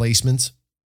different placements.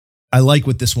 I like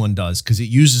what this one does because it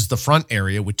uses the front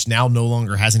area, which now no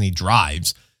longer has any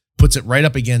drives, puts it right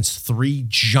up against 3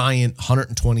 giant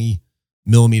 120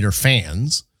 millimeter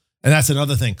fans. And that's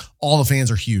another thing. All the fans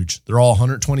are huge. They're all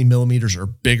 120 millimeters or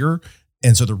bigger.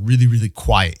 And so they're really, really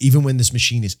quiet. Even when this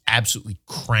machine is absolutely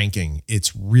cranking,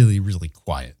 it's really, really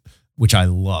quiet, which I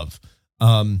love.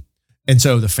 And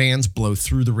so the fans blow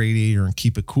through the radiator and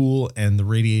keep it cool. And the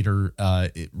radiator,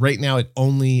 right now, it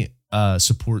only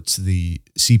supports the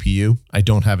CPU. I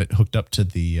don't have it hooked up to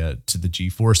the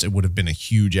GeForce. It would have been a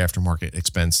huge aftermarket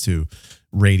expense to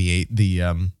radiate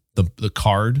the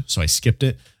card, so I skipped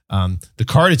it. The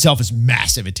card itself is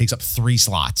massive. It takes up 3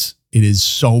 slots. It is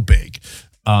so big.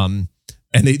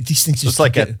 And these things just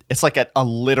it's like a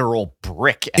literal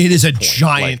brick. It is a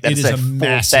giant. It is a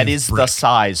massive. That is brick. The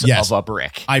size Yes. of a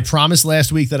brick. I promised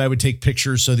last week that I would take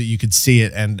pictures so that you could see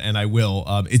it, and I will.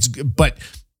 But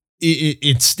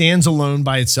it stands alone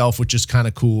by itself, which is kind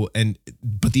of cool.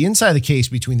 But the inside of the case,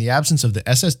 between the absence of the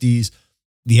SSDs,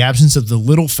 the absence of the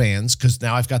little fans, because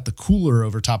now I've got the cooler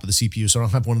over top of the CPU, so I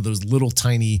don't have one of those little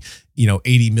tiny,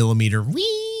 80 millimeter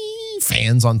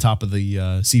fans on top of the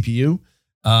CPU.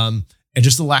 And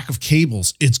just the lack of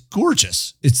cables. It's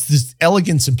gorgeous. It's this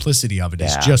elegant simplicity of it.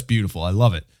 It's just beautiful. I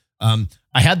love it. I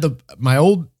had my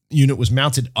old unit was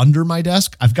mounted under my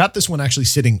desk. I've got this one actually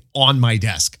sitting on my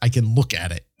desk. I can look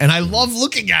at it, and I love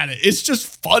looking at it. It's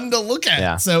just fun to look at.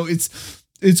 Yeah. So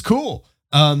it's cool.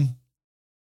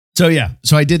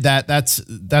 So I did that.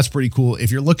 That's pretty cool.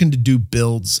 If you're looking to do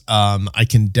builds, I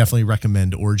can definitely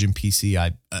recommend Origin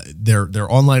PC.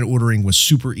 Their online ordering was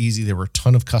super easy. There were a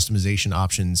ton of customization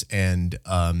options, and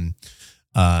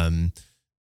turnaround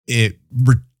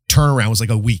was like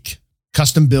a week.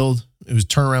 Custom build. It was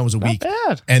turnaround was a week.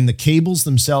 Bad. And the cables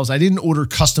themselves, I didn't order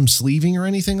custom sleeving or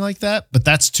anything like that, but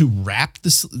that's to wrap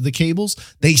the cables.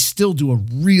 They still do a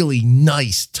really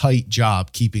nice, tight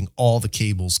job keeping all the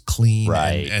cables clean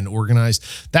and organized.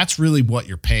 That's really what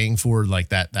you're paying for, like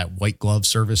that white glove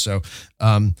service. So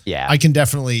I can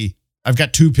definitely. I've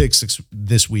got 2 picks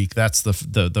this week. That's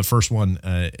the first one,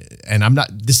 and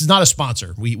this is not a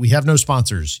sponsor. We have no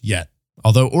sponsors yet.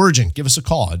 Although Origin, give us a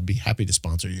call. I'd be happy to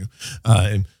sponsor you.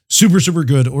 And super, super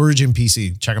good Origin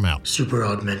PC. Check them out. Super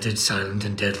augmented, silent,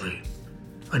 and deadly.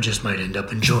 I just might end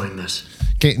up enjoying this.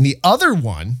 Okay, and the other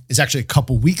one is actually a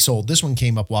couple weeks old. This one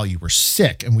came up while you were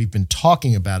sick, and we've been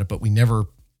talking about it, but we never,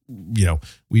 we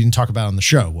didn't talk about it on the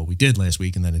show. Well, we did last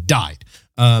week, and then it died.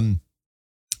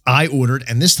 I ordered,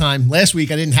 and last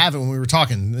week I didn't have it when we were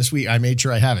talking. This week I made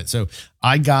sure I have it. So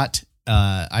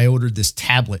I ordered this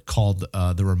tablet called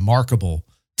the Remarkable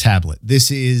tablet.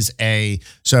 This is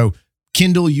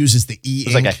Kindle uses the e-ink.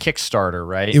 It was like a Kickstarter,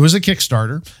 right? It was a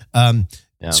Kickstarter.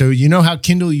 So you know how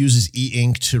Kindle uses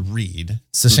e-ink to read.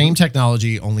 It's the same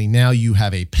technology, only now you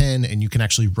have a pen and you can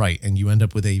actually write, and you end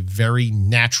up with a very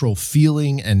natural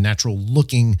feeling and natural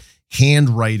looking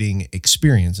handwriting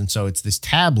experience. And so it's this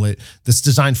tablet that's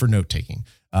designed for note-taking.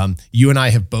 You and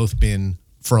I have both been,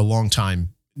 for a long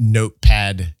time,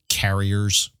 notepad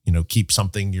carriers, keep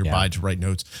something nearby to write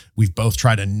notes. We've both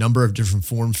tried a number of different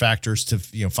form factors to,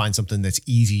 find something that's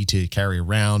easy to carry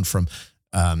around. From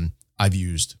I've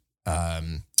used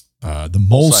the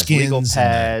Moleskines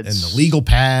and the legal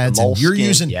pads, and you're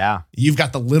using, you've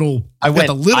got the little, I had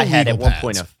legal at one pads.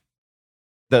 point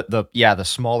the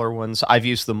smaller ones. I've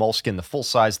used the Moleskine, the full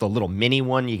size, the little mini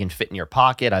one you can fit in your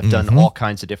pocket. I've done all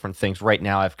kinds of different things. Right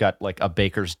now I've got like a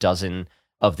baker's dozen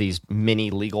of these mini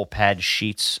legal pad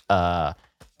sheets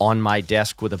on my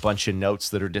desk with a bunch of notes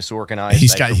that are disorganized.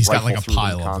 He's got like a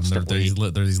pile of them. They're these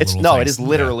little it is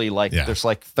literally there's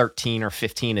like 13 or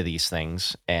 15 of these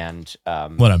things, and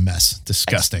what a mess.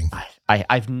 Disgusting.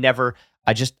 I've never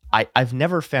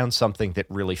found something that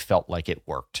really felt like it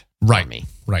worked for me.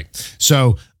 Right.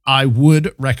 So I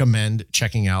would recommend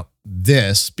checking out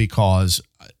this, because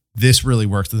this really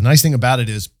works. The nice thing about it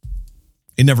is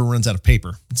it never runs out of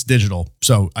paper. It's digital.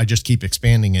 So I just keep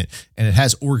expanding it, and it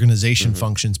has organization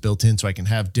functions built in. So I can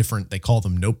have they call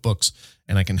them notebooks,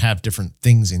 and I can have different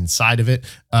things inside of it.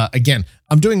 Again,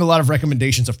 I'm doing a lot of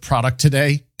recommendations of product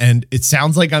today, and it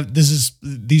sounds like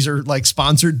these are like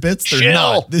sponsored bits. They're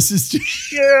not. This is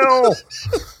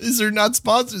just, these are not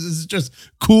sponsors. This is just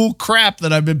cool crap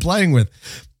that I've been playing with.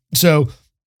 So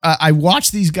I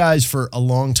watched these guys for a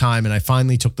long time, and I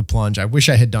finally took the plunge. I wish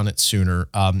I had done it sooner.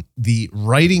 The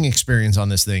writing experience on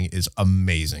this thing is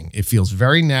amazing. It feels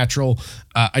very natural.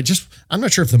 I'm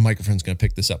not sure if the microphone's going to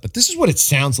pick this up, but this is what it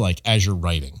sounds like as you're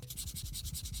writing.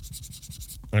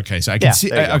 Okay, so I can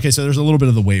see. Okay, so there's a little bit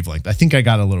of the wavelength. I think I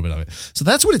got a little bit of it. So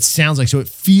that's what it sounds like. So it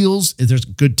feels, there's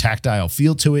a good tactile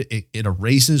feel to it. It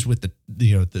erases with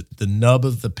the nub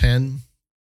of the pen.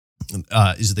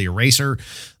 Is the eraser.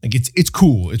 Like it's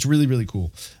cool. It's really, really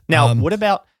cool. Now, what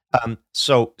about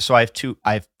so I have two.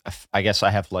 I guess I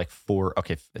have like 4.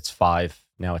 Okay, it's 5.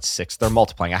 Now it's 6. They're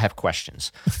multiplying. I have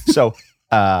questions. So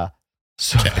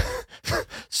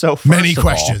So Many first of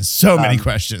all, questions. So many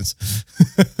questions.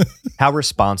 how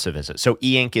responsive is it? So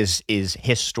e-ink is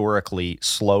historically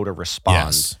slow to respond.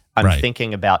 Yes, I'm right.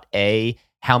 thinking about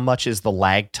how much is the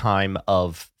lag time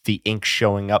of the ink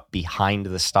showing up behind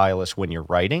the stylus when you're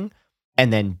writing?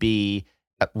 And then B,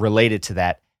 related to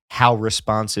that, how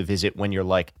responsive is it when you're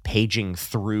like paging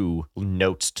through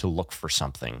notes to look for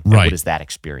something? And Right. what is that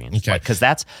experience Okay. like? Because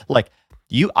that's like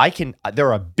there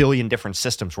are a billion different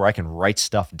systems where I can write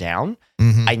stuff down.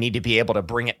 Mhm. I need to be able to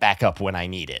bring it back up when I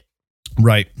need it.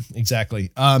 Right.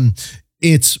 Exactly.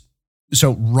 It's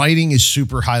so writing is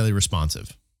super highly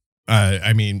responsive.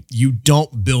 I mean, you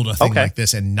don't build a thing Okay. like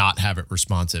this and not have it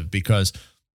responsive because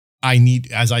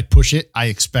as I push it, I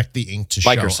expect the ink to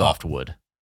show up. Microsoft would.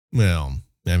 Well,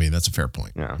 I mean, that's a fair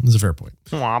point. Yeah. That's a fair point.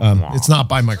 It's not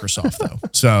by Microsoft though.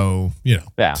 So,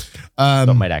 Yeah. So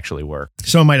it might actually work.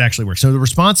 So it might actually work. So the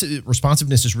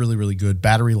responsiveness is really, really good.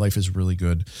 Battery life is really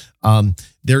good.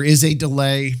 There is a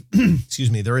delay. Excuse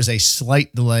me. There is a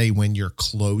slight delay when you're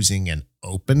closing and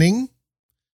opening.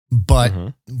 But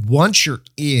Mhm. once you're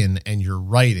in and you're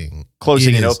writing,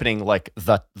 Closing it and is- opening like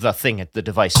the thing at the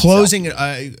device. closing,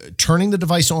 turning the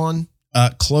device on,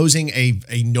 closing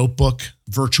a notebook,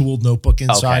 virtual notebook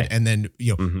inside, Okay. and then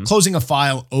Mhm. closing a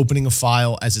file, opening a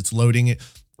file as it's loading it.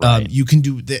 Right. You can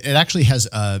do. It actually has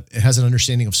an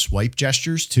understanding of swipe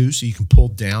gestures too, so you can pull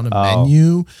down a Oh.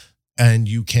 menu and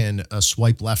you can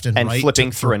swipe left and And right.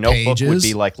 flipping through a notebook would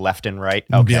be like left and right.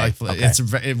 Would be Okay. like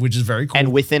Okay. which is very cool.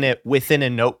 And within a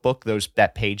notebook,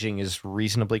 that paging is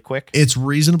reasonably quick. It's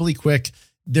reasonably quick.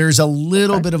 There's a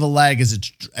little Okay. bit of a lag as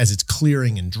it's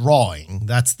clearing and drawing.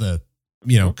 That's the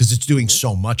because it's doing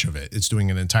so much of it. It's doing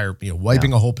an entire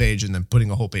wiping a whole page and then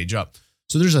putting a whole page up.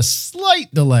 So there's a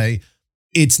slight delay.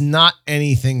 It's not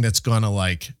anything that's gonna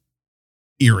like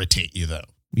irritate you though.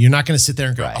 You're not gonna sit there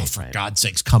and go, Right, "Oh, for right. God's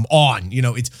sakes, come on!"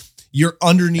 You're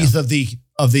underneath of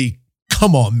the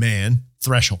 "come on, man"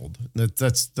 threshold.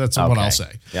 That's what Okay. I'll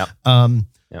say. Yep.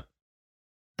 Yep.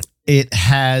 It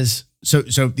has so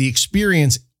the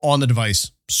experience on the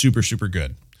device super, super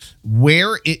good.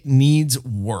 Where it needs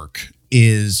work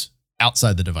is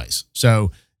outside the device.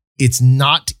 So it's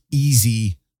not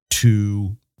easy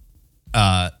to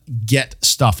get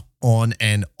stuff on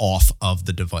and off of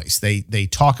the device. They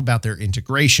talk about their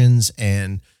integrations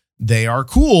and they are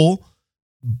cool,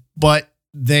 but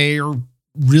they're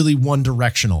really one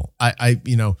directional. I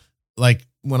like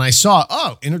when I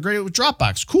saw, integrated with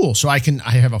Dropbox, cool. So I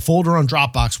have a folder on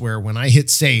Dropbox where when I hit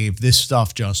save, this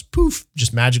stuff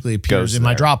just magically appears Goes in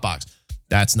my there. Dropbox.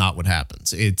 That's not what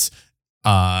happens. It's,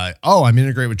 I'm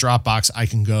integrated with Dropbox. I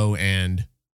can go and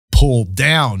pull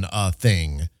down a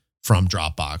thing from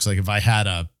Dropbox. Like if I had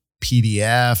a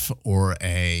PDF or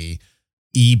a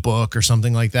ebook or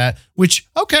something like that, which,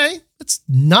 okay, that's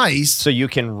nice. So you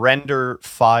can render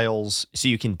files. So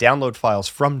you can download files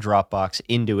from Dropbox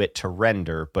into it to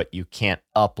render, but you can't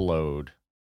upload.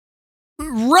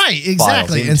 Right,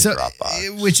 exactly. into And so,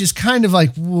 Dropbox. which is kind of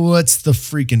like, what's the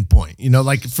freaking point?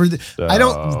 Like I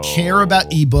don't care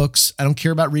about ebooks. I don't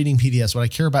care about reading PDFs. What I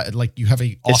care about, like, you have a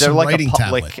Is there awesome like writing a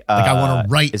public? tablet. Like I want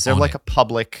to write. Is there on like it. a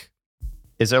public?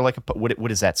 Is there like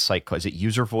what is that site called? Is it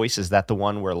User Voice? Is that the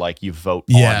one where like you vote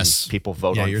Yes. on people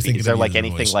vote Yeah, on? you're feed? thinking Is there of like User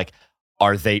anything Voice. like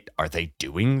are they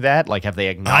doing that? Like have they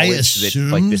acknowledged that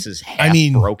like assume- this is half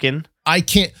broken I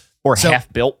can't. or so-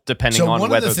 half built, depending so on one of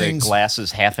the whether the things- glass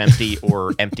is half empty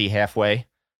or empty halfway?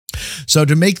 So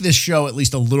to make this show at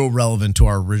least a little relevant to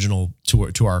our original, to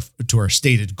our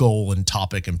stated goal and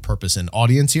topic and purpose and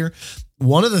audience here,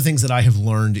 one of the things that I have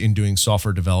learned in doing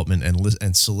software development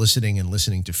and soliciting and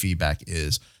listening to feedback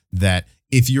is that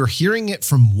if you're hearing it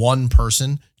from one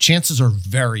person, chances are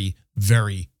very,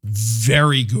 very,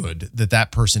 very good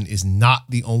that person is not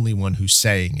the only one who's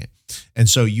saying it. And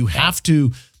so you have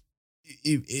to,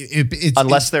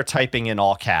 Unless they're typing in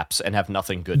all caps and have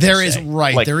nothing good There to is- say.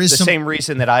 right, Like, there is the some- same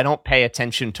reason that I don't pay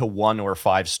attention to 1 or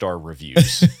 5-star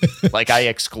reviews. Like I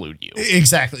exclude you.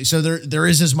 Exactly. So there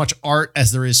is as much art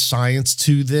as there is science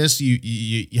to this.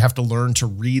 You have to learn to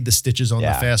read the stitches on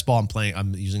Yeah. the fastball.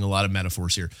 I'm using a lot of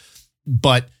metaphors here,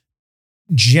 but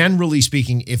generally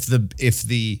speaking, if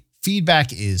the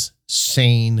feedback is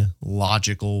sane,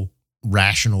 logical,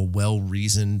 rational,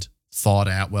 well-reasoned,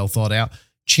 well thought out,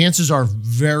 chances are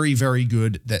very, very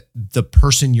good that the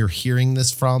person you're hearing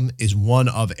this from is one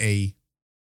of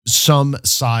some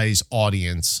size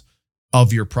audience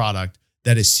of your product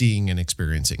that is seeing and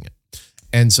experiencing it.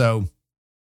 And so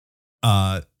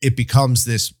it becomes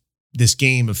this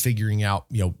game of figuring out,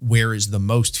 where is the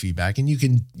most feedback, and you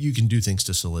can do things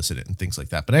to solicit it and things like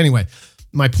that. But anyway,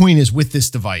 my point is with this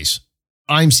device,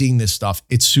 I'm seeing this stuff.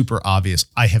 It's super obvious.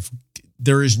 I have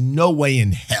there is no way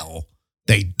in hell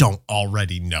they don't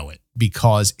already know it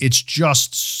because it's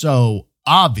just so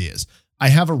obvious. I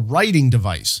have a writing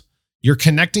device. You're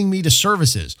connecting me to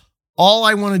services. All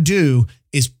I want to do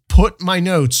is put my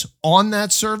notes on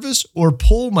that service or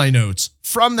pull my notes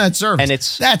from that service. And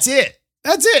that's it.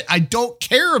 That's it. I don't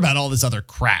care about all this other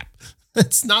crap.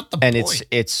 That's not the point. And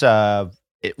it's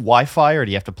Wi-Fi, or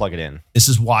do you have to plug it in? This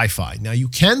is Wi-Fi. Now you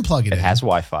can plug it in. It has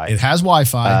Wi-Fi. It has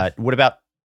Wi-Fi. What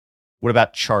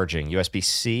about charging?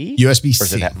 USB-C? USB-C. Or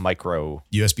is it that micro?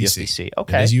 USB-C. USB-C.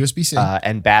 Okay. It is USB-C.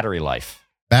 And battery life.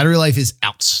 Battery life is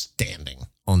outstanding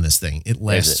on this thing. It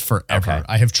lasts forever. Okay.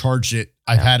 I have charged it.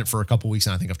 I've had it for a couple of weeks,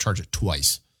 and I think I've charged it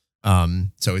twice.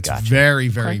 So it's very,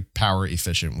 very power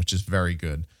efficient, which is very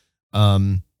good.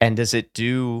 And does it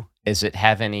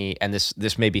have any, and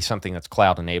this may be something that's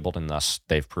cloud enabled, and thus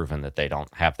they've proven that they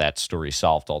don't have that story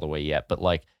solved all the way yet, but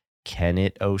like, can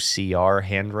it OCR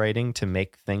handwriting to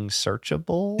make things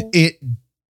searchable? It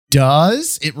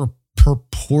does. It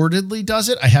purportedly does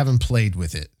it. I haven't played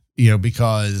with it,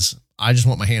 because I just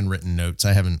want my handwritten notes.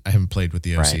 I haven't played with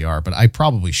the OCR, but I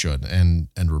probably should and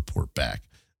report back.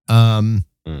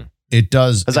 It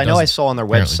does. Because I know I saw on their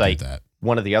website that.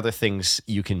 One of the other things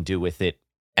you can do with it,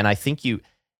 and I think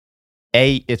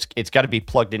it's got to be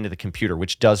plugged into the computer,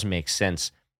 which does make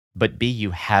sense. But B,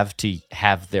 you have to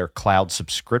have their cloud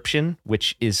subscription,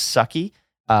 which is sucky.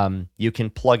 You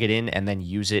can plug it in and then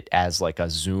use it as like a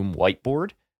Zoom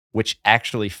whiteboard, which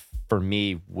actually for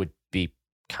me would be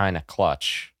kind of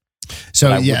clutch. So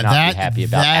but I yeah, would not be happy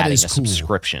about adding is a cool.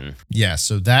 subscription. Yeah,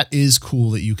 so that is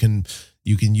cool that you can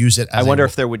use it. As I wonder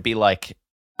if there would be like,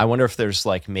 I wonder if there's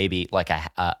like maybe like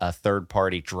a third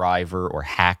party driver or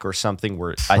hack or something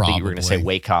where I think you were going to say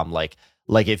Wacom, like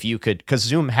if you could, because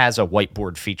Zoom has a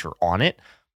whiteboard feature on it.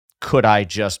 Could I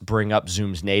just bring up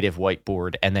Zoom's native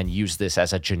whiteboard and then use this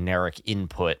as a generic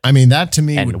input? I mean, that to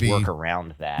me and would be work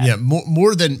around that. Yeah,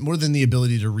 more than the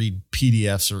ability to read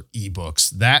PDFs or ebooks.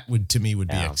 That would be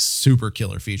a super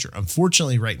killer feature.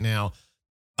 Unfortunately, right now,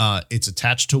 it's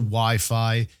attached to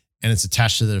Wi-Fi and it's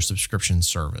attached to their subscription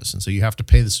service, and so you have to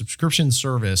pay the subscription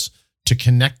service to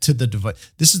connect to the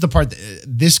device. This is the part that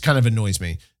this kind of annoys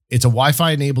me. It's a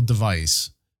Wi-Fi enabled device.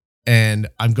 And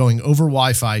I'm going over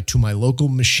Wi-Fi to my local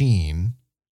machine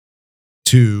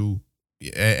and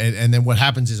then what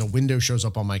happens is a window shows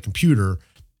up on my computer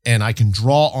and I can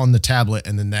draw on the tablet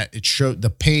and then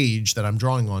the page that I'm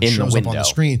drawing on shows up on the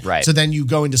screen. Right. So then you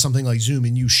go into something like Zoom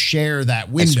and you share that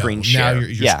window. Screen share. Now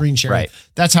you're screen sharing. Right.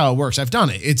 That's how it works. I've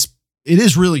done it. It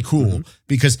is really cool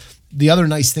because the other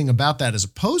nice thing about that, as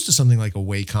opposed to something like a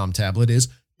Wacom tablet, is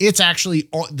it's actually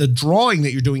the drawing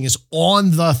that you're doing is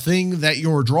on the thing that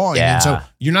you're drawing. Yeah. And so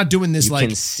you're not doing this you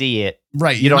can see it.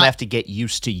 Right. You don't have to get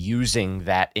used to using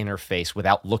that interface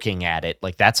without looking at it.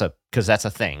 Like because that's a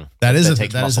thing. That is a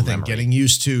thing. Memory. Getting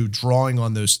used to drawing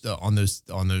on those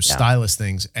stylus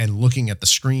things and looking at the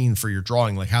screen for your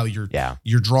drawing, like how your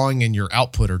drawing and your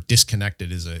output are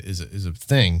disconnected is a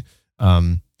thing.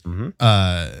 Human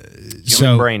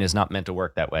So brain is not meant to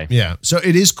work that way. Yeah. So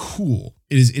it is cool.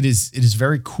 It is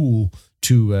very cool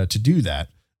to do that.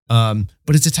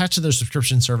 But it's attached to their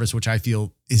subscription service, which I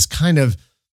feel is kind of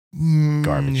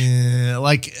garbage.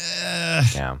 Like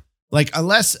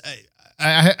unless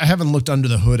I haven't looked under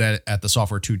the hood at the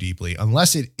software too deeply,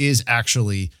 unless it is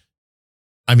actually,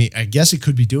 I mean, I guess it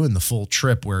could be doing the full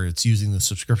trip where it's using the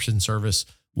subscription service,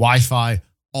 Wi-Fi,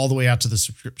 all the way out to the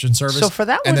subscription service. So for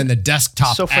that one, and then the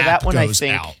desktop so for app that one, goes I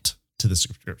think, out to the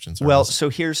subscription service. Well,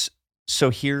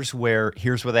 here's where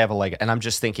they have a leg. And I'm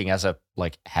just thinking as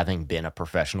having been a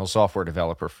professional software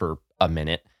developer for a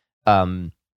minute,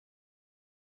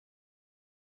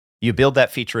 you build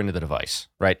that feature into the device,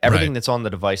 right? Everything that's on the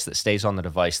device that stays on the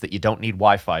device that you don't need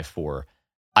Wi-Fi for,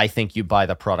 I think you buy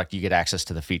the product, you get access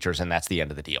to the features, and that's the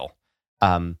end of the deal.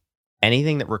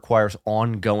 Anything that requires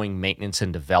ongoing maintenance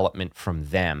and development from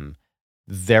them,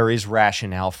 there is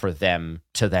rationale for them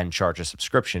to then charge a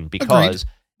subscription because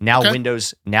now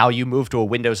now you move to a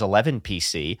Windows 11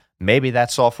 PC, maybe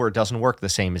that software doesn't work the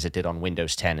same as it did on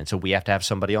Windows 10. And so we have to have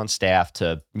somebody on staff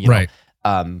to,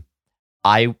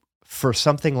 for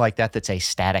something like that, that's a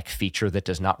static feature that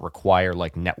does not require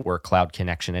like network cloud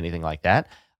connection, anything like that,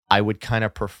 I would kind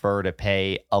of prefer to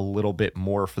pay a little bit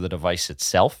more for the device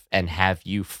itself and have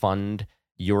you fund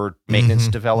your maintenance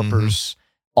developers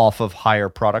off of higher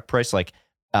product price. Like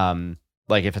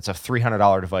if it's a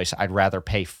 $300 device, I'd rather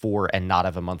pay $4 and not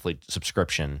have a monthly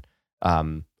subscription,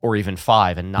 or even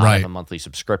 $5 and not have a monthly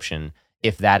subscription.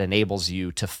 If that enables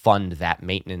you to fund that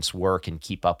maintenance work and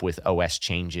keep up with OS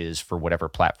changes for whatever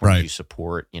platform you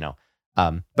support,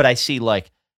 but I see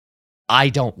I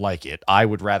don't like it. I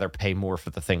would rather pay more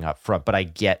for the thing up front, but I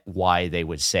get why they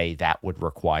would say that would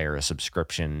require a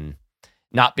subscription,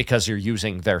 not because you're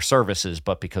using their services,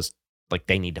 but because like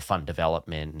they need to fund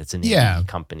development and it's an indie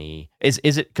company. Is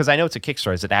it, because I know it's a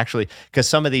Kickstarter, is it actually, because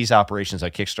some of these operations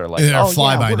like Kickstarter, like, they're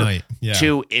fly by night. Yeah.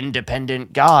 2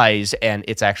 independent guys, and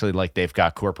it's actually like they've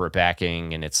got corporate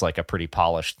backing and it's like a pretty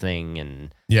polished thing,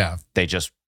 and they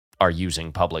just are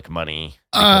using public money.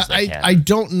 I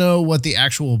don't know what the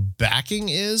actual backing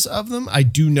is of them. I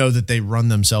do know that they run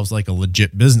themselves like a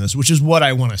legit business, which is what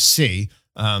I want to see.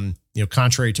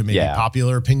 Contrary to maybe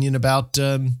popular opinion about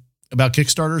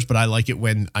Kickstarters, but I like it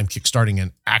when I'm kickstarting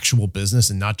an actual business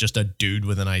and not just a dude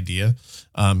with an idea.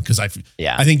 Because I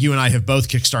think you and I have both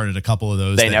kickstarted a couple of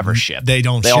those. They never ship. They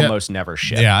ship. Almost never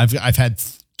ship. Yeah, I've had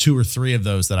 2 or 3 of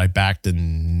those that I backed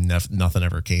and nothing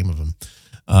ever came of them.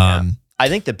 I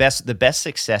think the best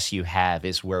success you have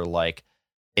is where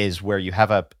you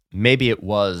have maybe it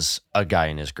was a guy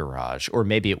in his garage, or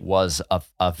maybe it was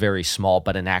a very small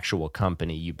but an actual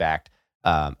company you backed,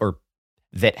 or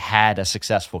that had a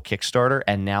successful Kickstarter,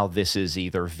 and now this is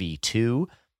either V2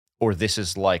 or this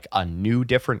is like a new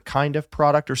different kind of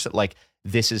product, or so, like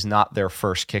this is not their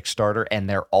first Kickstarter, and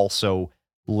they're also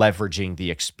leveraging the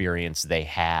experience they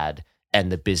had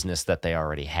and the business that they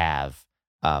already have,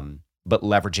 but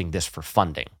leveraging this for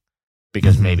funding,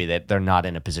 because maybe that they're not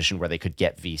in a position where they could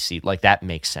get VC. Like that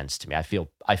makes sense to me. I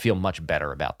feel much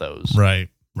better about those. Right.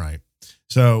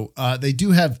 So they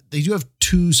do have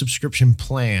 2 subscription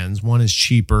plans. One is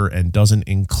cheaper and doesn't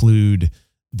include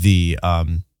the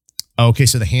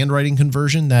so the handwriting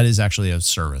conversion, that is actually a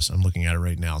service. I'm looking at it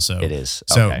right now. So it is.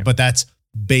 So okay. But that's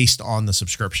based on the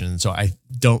subscription. So I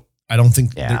don't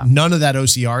think none of that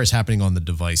OCR is happening on the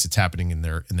device. It's happening in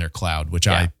their cloud, which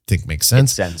I think makes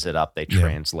sense. It sends it up, they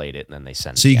translate it, and then they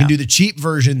send it. So you can do the cheap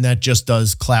version that just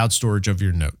does cloud storage of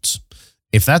your notes.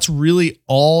 If that's really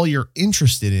all you're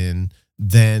interested in,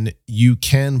 then you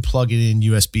can plug it in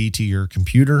USB to your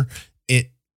computer.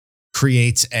 It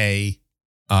creates a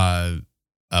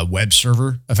web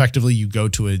server. Effectively, you go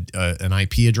to an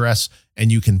IP address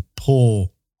and you can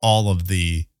pull all of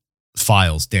the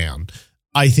files down.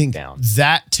 I think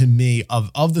that, to me,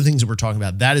 of the things that we're talking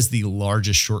about, that is the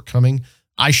largest shortcoming.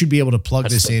 I should be able to plug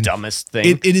this in. Dumbest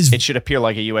thing. It should appear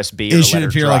like a USB. It should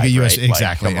appear like a USB,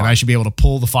 exactly. And I should be able to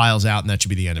pull the files out, and that should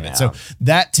be the end of it. So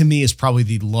that, to me, is probably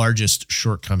the largest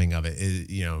shortcoming of it.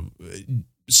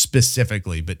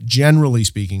 Specifically, but generally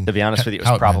speaking, to be honest with you, it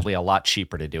was probably a lot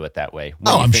cheaper to do it that way.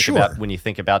 I'm sure. When you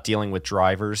think about dealing with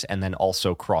drivers and then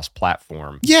also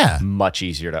cross-platform, much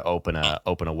easier to open a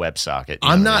WebSocket.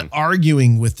 I'm not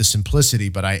arguing with the simplicity,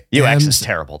 but UX is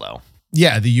terrible though.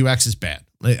 Yeah, the UX is bad.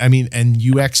 I mean, and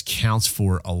UX counts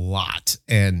for a lot,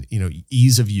 and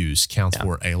ease of use counts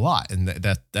for a lot, and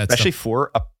that's especially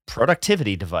for a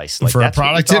productivity device. Like for that's a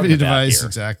productivity device, here.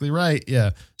 exactly right.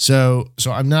 Yeah. So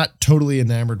I'm not totally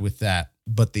enamored with that,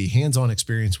 but the hands-on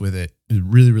experience with it is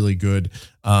really, really good.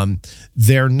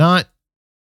 They're not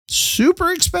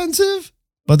super expensive,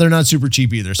 but they're not super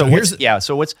cheap either. So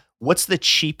what's the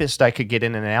cheapest I could get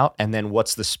in and out, and then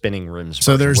what's the spinning rooms?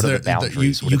 So there's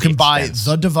you can buy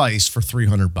the device for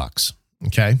 $300.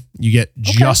 Okay, you get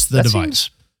just the device,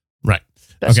 right?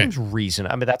 That seems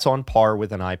reasonable. I mean, that's on par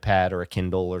with an iPad or a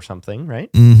Kindle or something,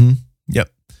 right? Mm-hmm. Yep.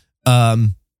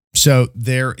 So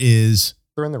there is.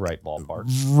 They're in the right ballpark,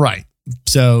 right?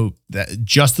 So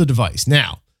just the device.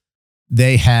 Now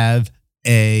they have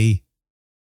 2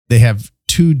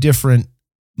 different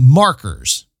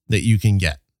markers that you can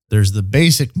get. There's the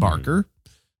basic marker,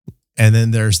 and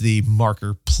then there's the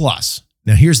marker plus.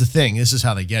 Now, here's the thing. This is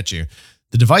how they get you.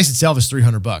 The device itself is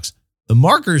 $300. The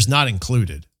marker is not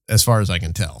included, as far as I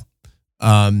can tell.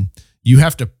 You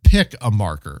have to pick a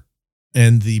marker,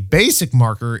 and the basic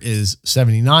marker is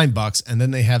 $79, and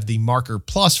then they have the marker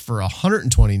plus for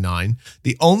 $129.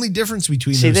 The only difference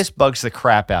between this bugs the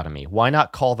crap out of me. Why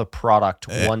not call the product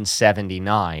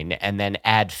 $179 and then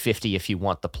add $50 if you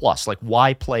want the plus? Like,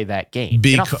 why play that game?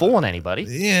 You're not fooling anybody.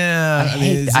 Yeah, I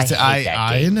hate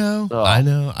that game. I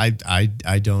know.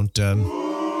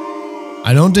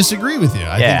 I don't disagree with you.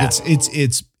 I think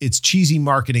it's cheesy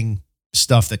marketing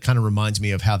stuff that kind of reminds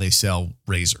me of how they sell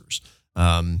razors.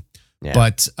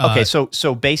 But okay,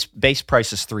 so base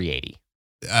price is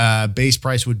 $380. Base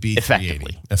price would be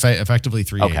effectively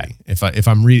 $380. Okay.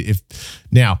 If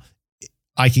now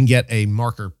I can get a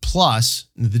marker plus.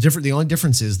 The only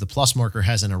difference is the plus marker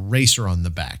has an eraser on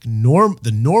the back.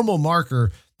 The normal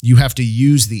marker, you have to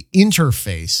use the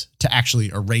interface to actually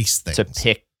erase things.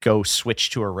 To go switch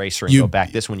to eraser and go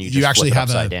back. This one you just actually flip it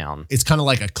upside down. It's kind of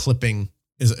like a clipping.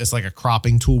 it's like a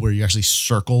cropping tool where you actually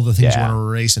circle the things you Yeah. want to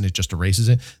erase and it just erases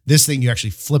it. This thing, you actually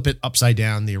flip it upside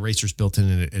down. The eraser's built in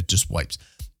and it just wipes.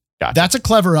 Gotcha. That's a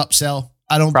clever upsell.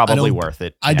 Probably worth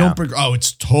it. I don't.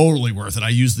 It's totally worth it. I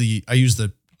use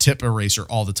the tip eraser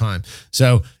all the time.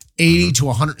 So 80 to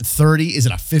 130. Is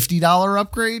it a $50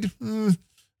 upgrade?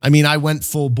 I mean, I went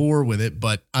full bore with it,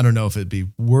 but I don't know if it'd be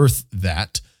worth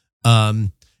that.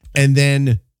 And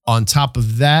then on top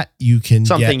of that, you can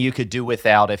Something get, you could do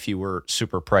without if you were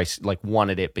super price, like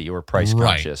wanted it, but you were price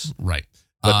conscious. right.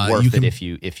 But worth you can- it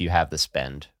if you have the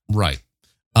spend. Right.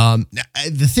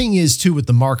 The thing is too with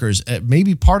the markers,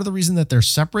 maybe part of the reason that they're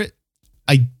separate,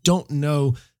 I don't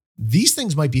know. These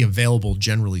things might be available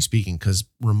generally speaking because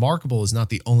Remarkable is not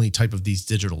the only type of these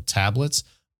digital tablets.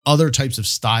 Other types of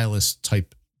stylus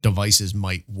type devices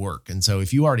might work. And so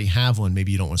if you already have one,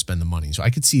 maybe you don't want to spend the money. So I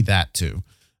could see that too.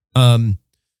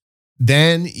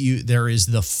 Then there is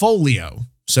the Folio.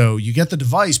 So you get the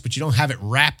device, but you don't have it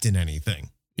wrapped in anything.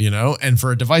 And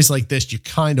for a device like this, you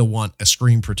kind of want a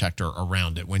screen protector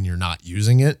around it when you're not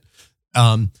using it.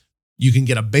 You can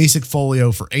get a basic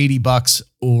Folio for $80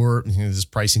 or does this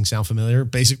pricing sound familiar?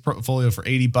 Basic Folio for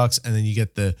 $80. And then you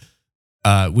get the,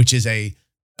 which is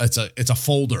it's a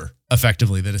folder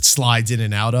effectively that it slides in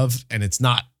and out of. And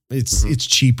it's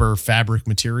cheaper fabric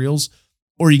materials.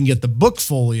 Or you can get the Book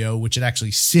Folio, which it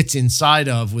actually sits inside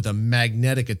of with a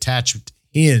magnetic attached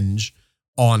hinge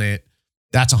on it.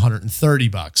 That's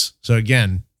 $130. So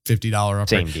again, $50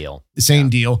 upgrade. Same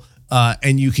deal.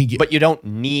 And you can get, but you don't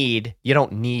need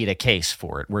a case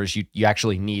for it. Whereas you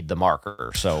actually need the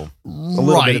marker. So a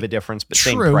little bit of a difference, but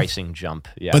same pricing jump.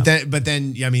 Yeah. But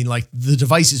then, I mean, like the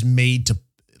device is made to,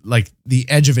 like the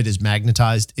edge of it is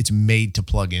magnetized. It's made to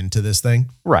plug into this thing.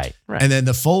 Right. And then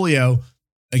the Folio,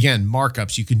 again,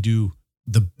 markups, you can do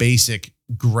the basic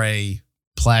gray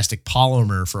plastic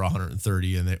polymer for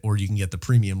 130 or you can get the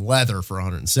premium leather for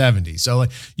 170. So like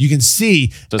you can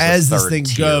see as this thing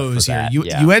goes here,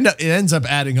 it ends up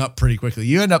adding up pretty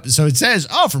quickly. So it says,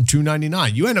 from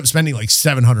 $299, you end up spending like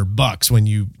 $700 when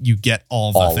you get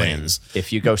all the things.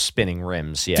 If you go spinning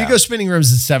rims, If you go spinning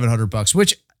rims, it's $700,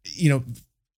 which,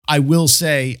 I will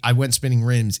say I went spinning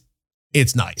rims.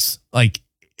 It's nice. Like,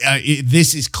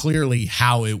 this is clearly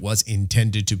how it was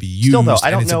intended to be used. Still, though, I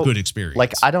don't know. It's a good experience.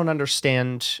 Like, I don't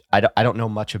understand. I don't know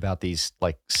much about these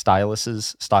like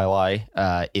styluses, styli.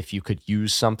 If you could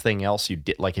use something else, you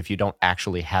did. Like, if you don't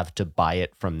actually have to buy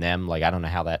it from them, like I don't know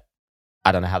how that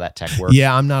tech works.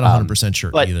 Yeah, I'm not 100%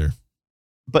 sure either.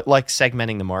 But like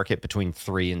segmenting the market between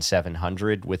 300 and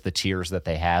 700 with the tiers that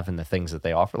they have and the things that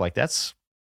they offer, like that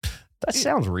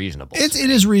sounds reasonable. It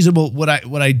is reasonable. What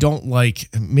I don't like,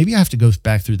 maybe I have to go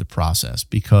back through the process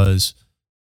because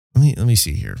let me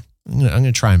see here. I'm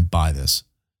gonna try and buy this.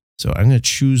 So I'm gonna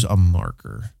choose a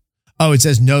marker. Oh, it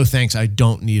says no thanks. I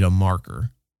don't need a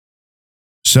marker.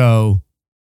 So,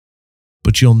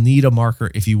 but you'll need a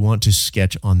marker if you want to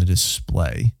sketch on the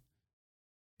display.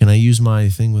 Can I use my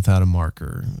thing without a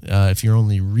marker? If you're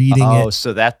only reading it. Oh,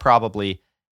 so that probably.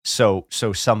 So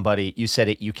somebody, you said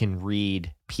it. You can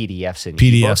read PDFs and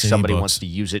ebooks. Somebody wants to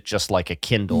use it just like a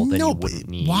Kindle, then you wouldn't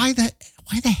need. Why the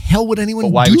hell would anyone?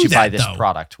 But why do would you that, buy this though?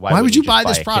 product? Why would you buy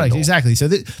this product? Kindle? Exactly. So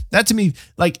that to me,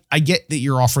 like, I get that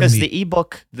you're offering because the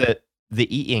ebook, the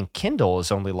e-ink Kindle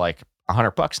is only like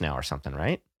 $100 now or something,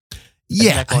 right?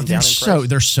 Yeah,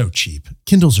 they're so cheap.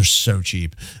 Kindles are so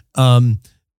cheap.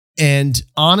 And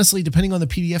honestly, depending on the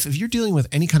PDF, if you're dealing with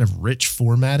any kind of rich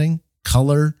formatting,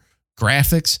 color,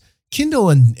 graphics, Kindle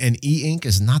and e-ink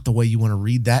is not the way you want to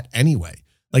read that anyway.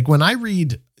 Like when I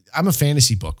read, I'm a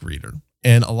fantasy book reader,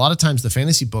 and a lot of times the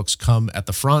fantasy books come at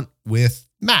the front with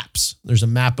maps. There's a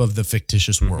map of the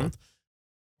fictitious world.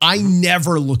 I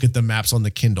never look at the maps on the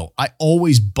Kindle. I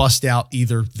always bust out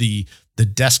either the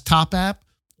desktop app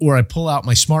or I pull out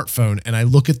my smartphone and I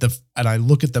look at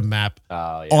the map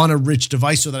on a rich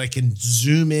device so that I can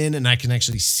zoom in and I can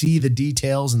actually see the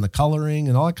details and the coloring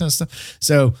and all that kind of stuff.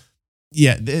 So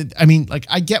yeah, I mean, like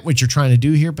I get what you're trying to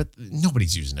do here, but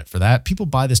nobody's using it for that. People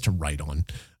buy this to write on.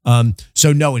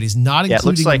 So no, it is not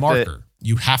including a marker.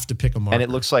 You have to pick a marker. And it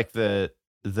looks like the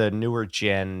newer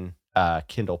gen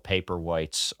Kindle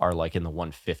Paperwhites are like in the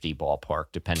 150 ballpark,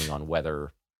 depending on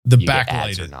whether the you get backlight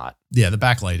ads or not. Yeah, the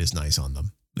backlight is nice on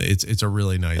them. It's a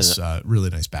really nice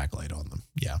backlight on them.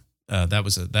 Yeah,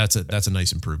 that's a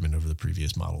nice improvement over the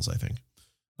previous models, I think.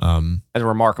 And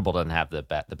Remarkable doesn't have the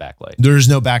backlight. There's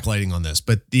no backlighting on this,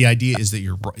 but the idea is that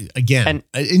you're again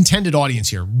intended audience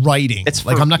here writing. It's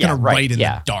like I'm not going to write in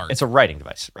the dark. It's a writing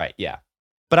device, right? Yeah,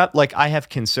 but I have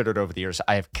considered over the years.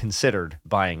 I have considered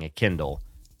buying a Kindle.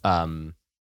 Now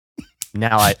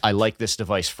I like this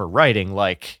device for writing.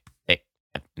 Like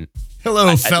Hello,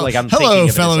 I'm thinking of it hello,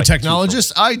 as fellow like a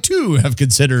technologists. I too have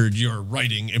considered your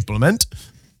writing implement.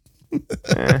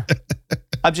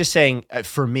 I'm just saying,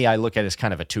 for me, I look at it as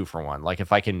kind of a 2-for-1. Like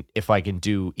if I can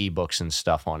do ebooks and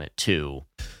stuff on it too,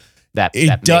 that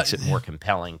makes it more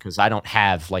compelling because I don't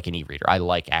have like an e-reader. I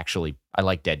like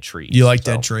Dead Trees. You like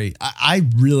Dead Tree. I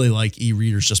really like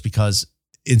e-readers just because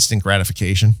instant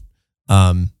gratification.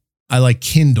 I like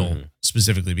Kindle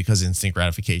specifically because instant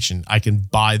gratification. I can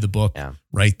buy the book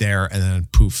right there and then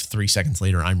poof, 3 seconds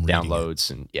later I'm reading downloads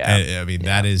it. And I mean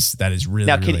that is really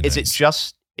now. Really is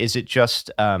nice. Is it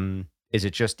just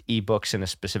ebooks in a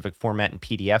specific format and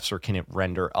PDFs, or can it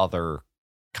render other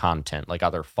content like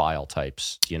other file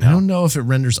types? You know, I don't know if it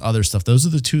renders other stuff. Those are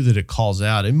the two that it calls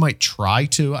out. It might try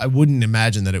to. I wouldn't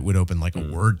imagine that it would open like a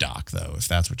Word doc though, if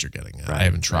that's what you're getting at. I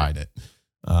haven't tried it.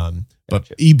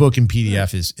 But ebook and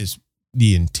PDF is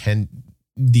the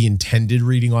intended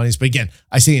reading audience. But again,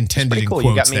 I say intended in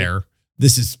quotes there.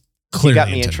 This is clearly you got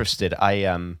me intended. interested.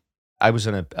 I was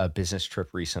on a business trip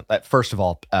recently. First of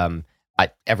all,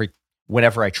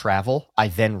 whenever I travel, I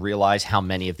then realize how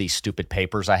many of these stupid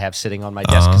papers I have sitting on my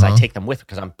desk because I take them with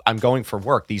because I'm going for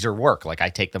work. These are work. Like I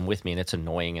take them with me, and it's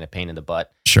annoying and a pain in the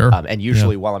butt. Sure. And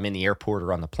usually while I'm in the airport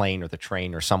or on the plane or the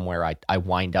train or somewhere, I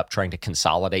wind up trying to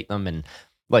consolidate them and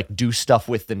like do stuff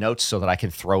with the notes so that I can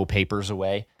throw papers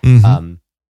away.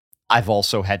 I've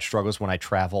also had struggles when I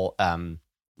travel.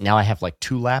 Now I have like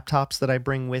 2 laptops that I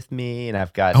bring with me, and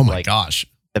I've got gosh.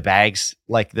 The bags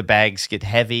get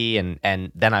heavy,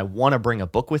 and then I want to bring a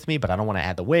book with me, but I don't want to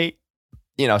add the weight,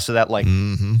 so that like,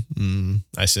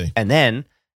 I see. And then,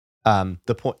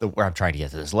 the point where I'm trying to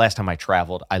get to this, last time I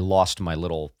traveled, I lost my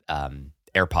little,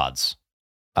 AirPods.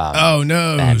 Oh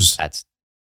no.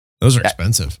 Those are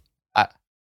expensive.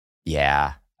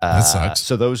 Yeah. That sucks.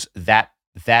 So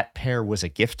that pair was a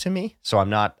gift to me. So I'm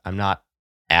not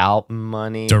out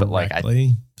money, directly, but like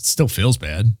it still feels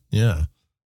bad. Yeah.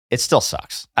 It still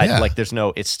sucks.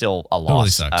 It's still a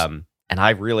loss. Totally sucks. And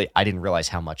I didn't realize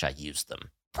how much I used them.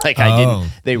 Like I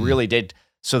didn't, they really did.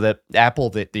 So the Apple,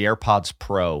 the AirPods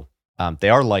Pro,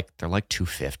 they're like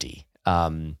 $250.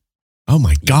 Oh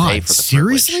my God.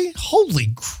 Seriously?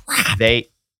 Holy crap.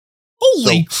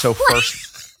 So first,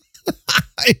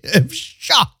 I am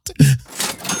shocked.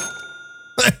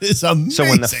 That is amazing.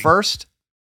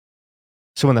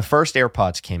 So when the first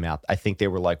AirPods came out, I think they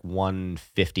were like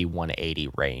 150, 180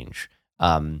 range.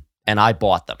 And I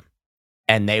bought them,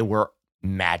 and they were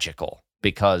magical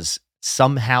because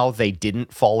somehow they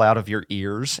didn't fall out of your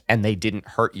ears and they didn't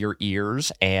hurt your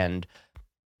ears, and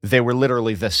they were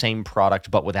literally the same product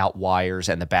but without wires,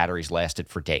 and the batteries lasted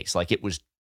for days. Like it was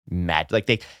mad. Like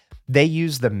they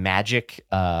use the Magic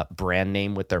brand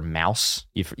name with their mouse.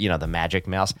 The Magic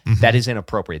mouse. That is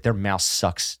inappropriate. Their mouse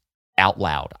sucks out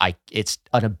loud. It's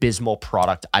an abysmal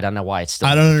product. I don't know why it's still.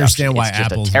 I don't understand why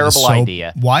Apple's a terrible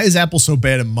idea. Why is Apple so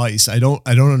bad at mice? I don't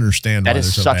understand. That why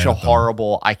is so such bad a at them.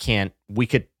 horrible. I can't. We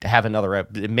could have another,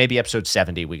 maybe episode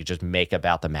 70. We could just make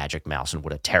about the Magic Mouse and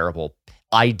what a terrible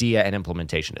idea and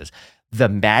implementation is. The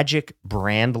Magic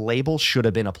brand label should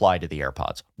have been applied to the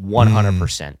AirPods.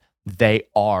 100%. They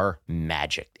are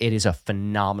magic. It is a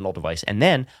phenomenal device. And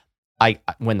then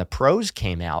when the Pros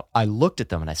came out, I looked at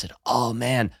them and I said, "Oh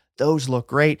man, those look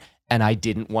great." And I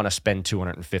didn't want to spend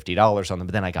 $250 on them,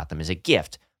 but then I got them as a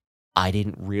gift.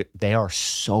 They are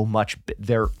so much,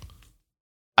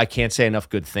 I can't say enough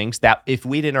good things. That if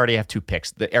we didn't already have 2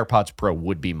 picks, the AirPods Pro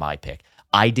would be my pick.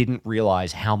 I didn't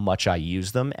realize how much I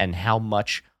use them and how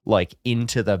much like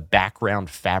into the background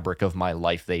fabric of my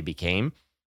life they became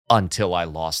until I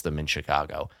lost them in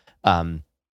Chicago.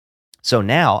 So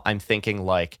now I'm thinking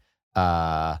like,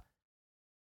 I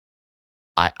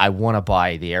want to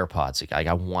buy the AirPods. Like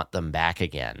I want them back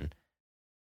again,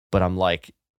 but I'm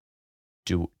like,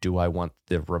 do I want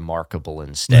the Remarkable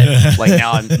instead? Like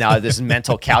now this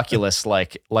mental calculus,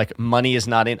 like money is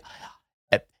not in.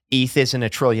 ETH isn't $1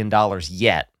 trillion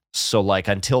yet, so like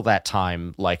until that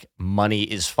time, like money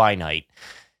is finite.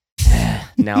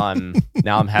 Now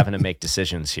I'm having to make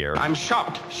decisions here. I'm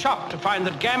shocked to find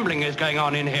that gambling is going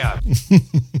on in here.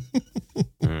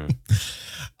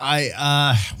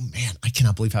 I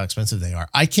cannot believe how expensive they are.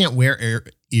 I can't wear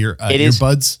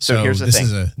earbuds. So here's the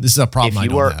thing. This is a problem I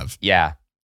don't have. Yeah.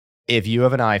 If you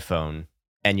have an iPhone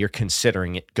and you're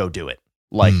considering it, go do it.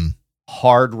 Like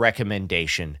hard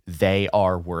recommendation. They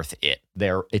are worth it.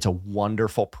 It's a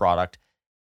wonderful product.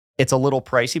 it's a little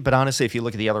pricey, but honestly, if you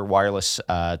look at the other wireless,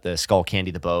 the Skull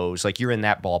Candy, the Bose, like you're in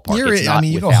that ballpark.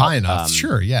 You go high enough.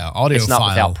 Sure. Yeah. Audiophile. It's not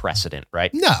without precedent,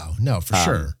 right? No, for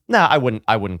sure. No, I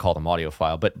wouldn't call them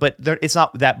audiophile, but it's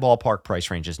not, that ballpark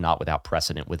price range is not without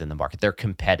precedent within the market. They're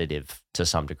competitive to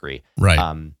some degree.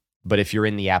 Right. But if you're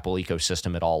in the Apple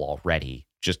ecosystem at all already,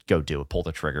 just go do it. Pull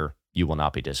the trigger. You will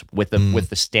not be disappointed with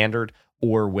the standard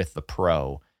or with the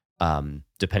Pro,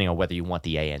 depending on whether you want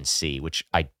the ANC, which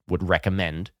I would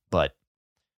recommend. But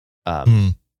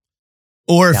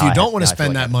or if you don't want to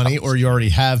spend that money, or you already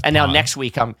have, and now next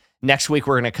week we're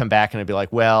going to come back and it'll be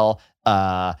like, well,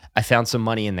 I found some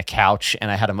money in the couch and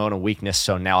I had a moment of weakness,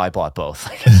 so now I bought both.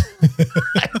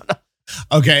 I don't know.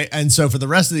 Okay, and so for the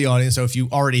rest of the audience, so if you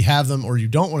already have them or you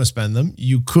don't want to spend them,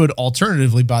 you could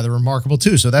alternatively buy the Remarkable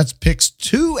 2. So that's picks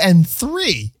 2 and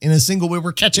 3 in a single way.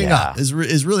 We're catching up is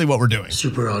really what we're doing.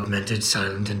 Super augmented,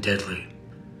 silent, and deadly.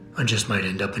 I just might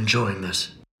end up enjoying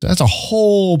this. That's a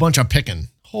whole bunch of picking.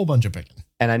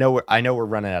 And I know we're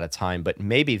running out of time, but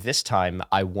maybe this time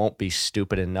I won't be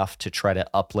stupid enough to try to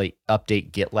update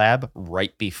GitLab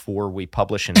right before we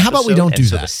publish an episode. How about we don't do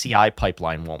so that? The CI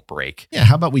pipeline won't break. Yeah,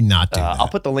 how about we not do that? I'll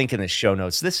put the link in the show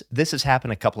notes. This has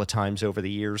happened a couple of times over the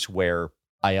years where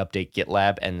I update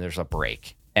GitLab and there's a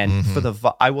break. And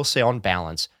I will say on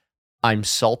balance, I'm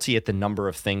salty at the number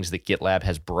of things that GitLab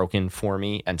has broken for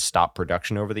me and stopped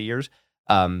production over the years.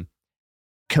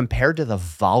 Compared to the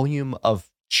volume of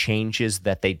changes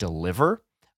that they deliver,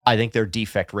 I think their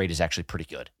defect rate is actually pretty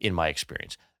good in my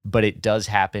experience. But it does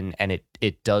happen, and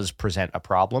it does present a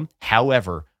problem.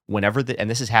 However, and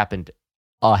this has happened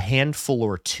a handful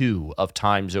or two of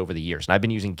times over the years, and I've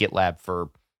been using GitLab for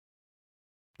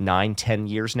 9-10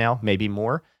 years now, maybe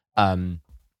more,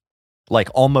 like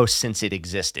almost since it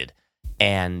existed.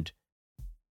 And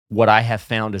what I have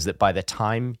found is that by the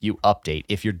time you update,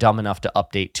 if you're dumb enough to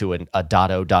update to a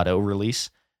 .0.0 release,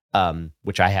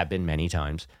 which I have been many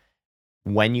times,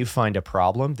 when you find a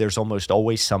problem, there's almost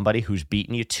always somebody who's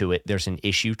beaten you to it. There's an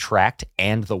issue tracked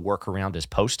and the workaround is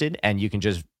posted, and you can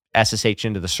just SSH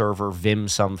into the server, Vim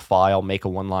some file, make a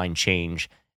one-line change,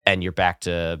 and you're back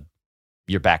to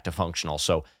functional.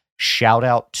 So shout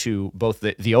out to both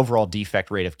the overall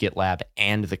defect rate of GitLab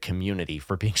and the community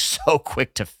for being so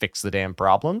quick to fix the damn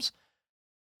problems.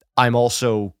 I'm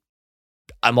also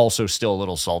still a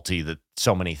little salty that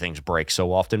so many things break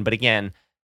so often. But again,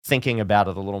 thinking about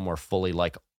it a little more fully,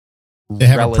 like they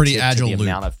have a pretty agile to the loop.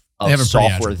 amount of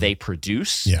software they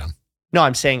produce. Yeah. No,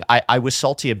 I'm saying I was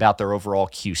salty about their overall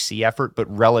QC effort,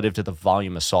 but relative to the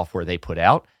volume of software they put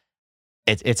out,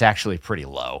 it's actually pretty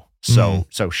low. So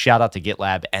shout out to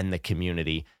GitLab and the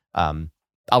community. I'll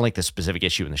link the specific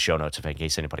issue in the show notes in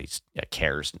case anybody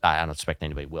cares. I don't expect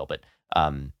anybody will, but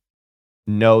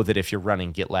know that if you're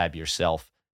running GitLab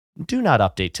yourself, do not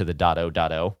update to the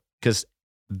 .0.0 because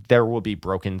there will be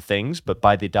broken things, but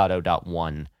by the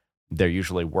 .0.1, they're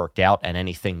usually worked out, and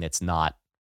anything that's not,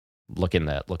 look in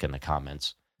the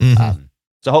comments.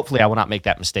 So hopefully I will not make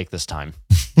that mistake this time.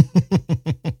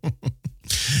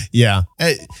 Yeah.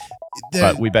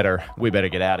 But we better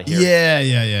get out of here.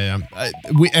 Yeah.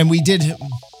 We did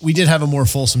have a more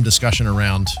fulsome discussion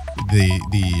around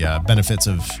the benefits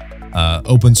of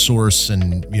open source,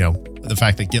 and the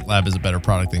fact that GitLab is a better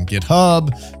product than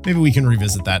GitHub. Maybe we can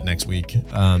revisit that next week,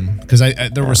 because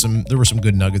there were some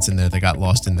good nuggets in there that got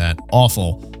lost in that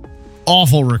awful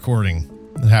recording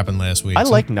that happened last week. I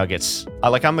like nuggets.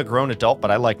 I'm a grown adult,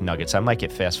 but I like nuggets. I might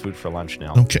get fast food for lunch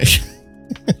now. Okay.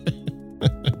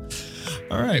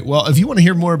 All right. Well, if you want to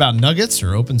hear more about nuggets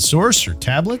or open source or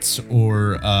tablets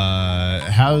or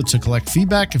how to collect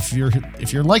feedback, if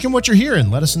you're liking what you're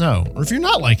hearing, let us know. Or if you're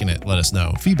not liking it, let us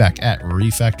know.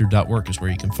 Feedback@refactor.work is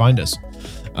where you can find us.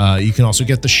 You can also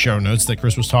get the show notes that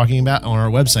Chris was talking about on our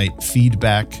website.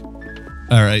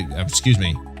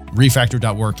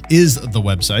 Refactor.work is the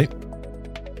website,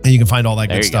 and you can find all that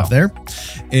good stuff there.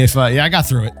 If I got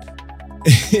through it.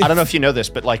 I don't know if you know this,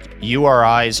 but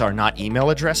URIs are not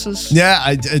email addresses.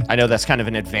 Yeah, I know that's kind of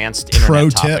an advanced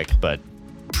internet topic, but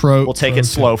we'll take it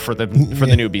slow for the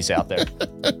newbies out there.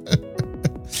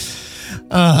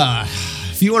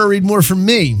 If you want to read more from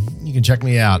me, you can check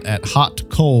me out at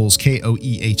hotcoals,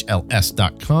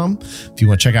 KOEHLS.com. If you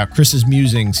want to check out Chris's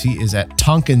musings, he is at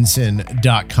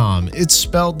tonkinson.com. It's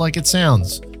spelled like it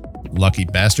sounds. Lucky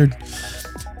bastard.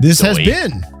 This has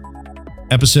been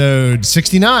episode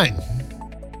 69.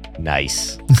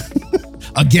 Nice.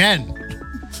 Again,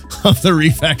 of the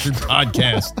Refactored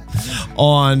podcast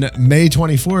on May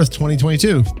 24th,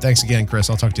 2022. Thanks again, Chris.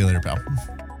 I'll talk to you later, pal.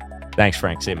 Thanks,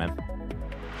 Frank. See you, man.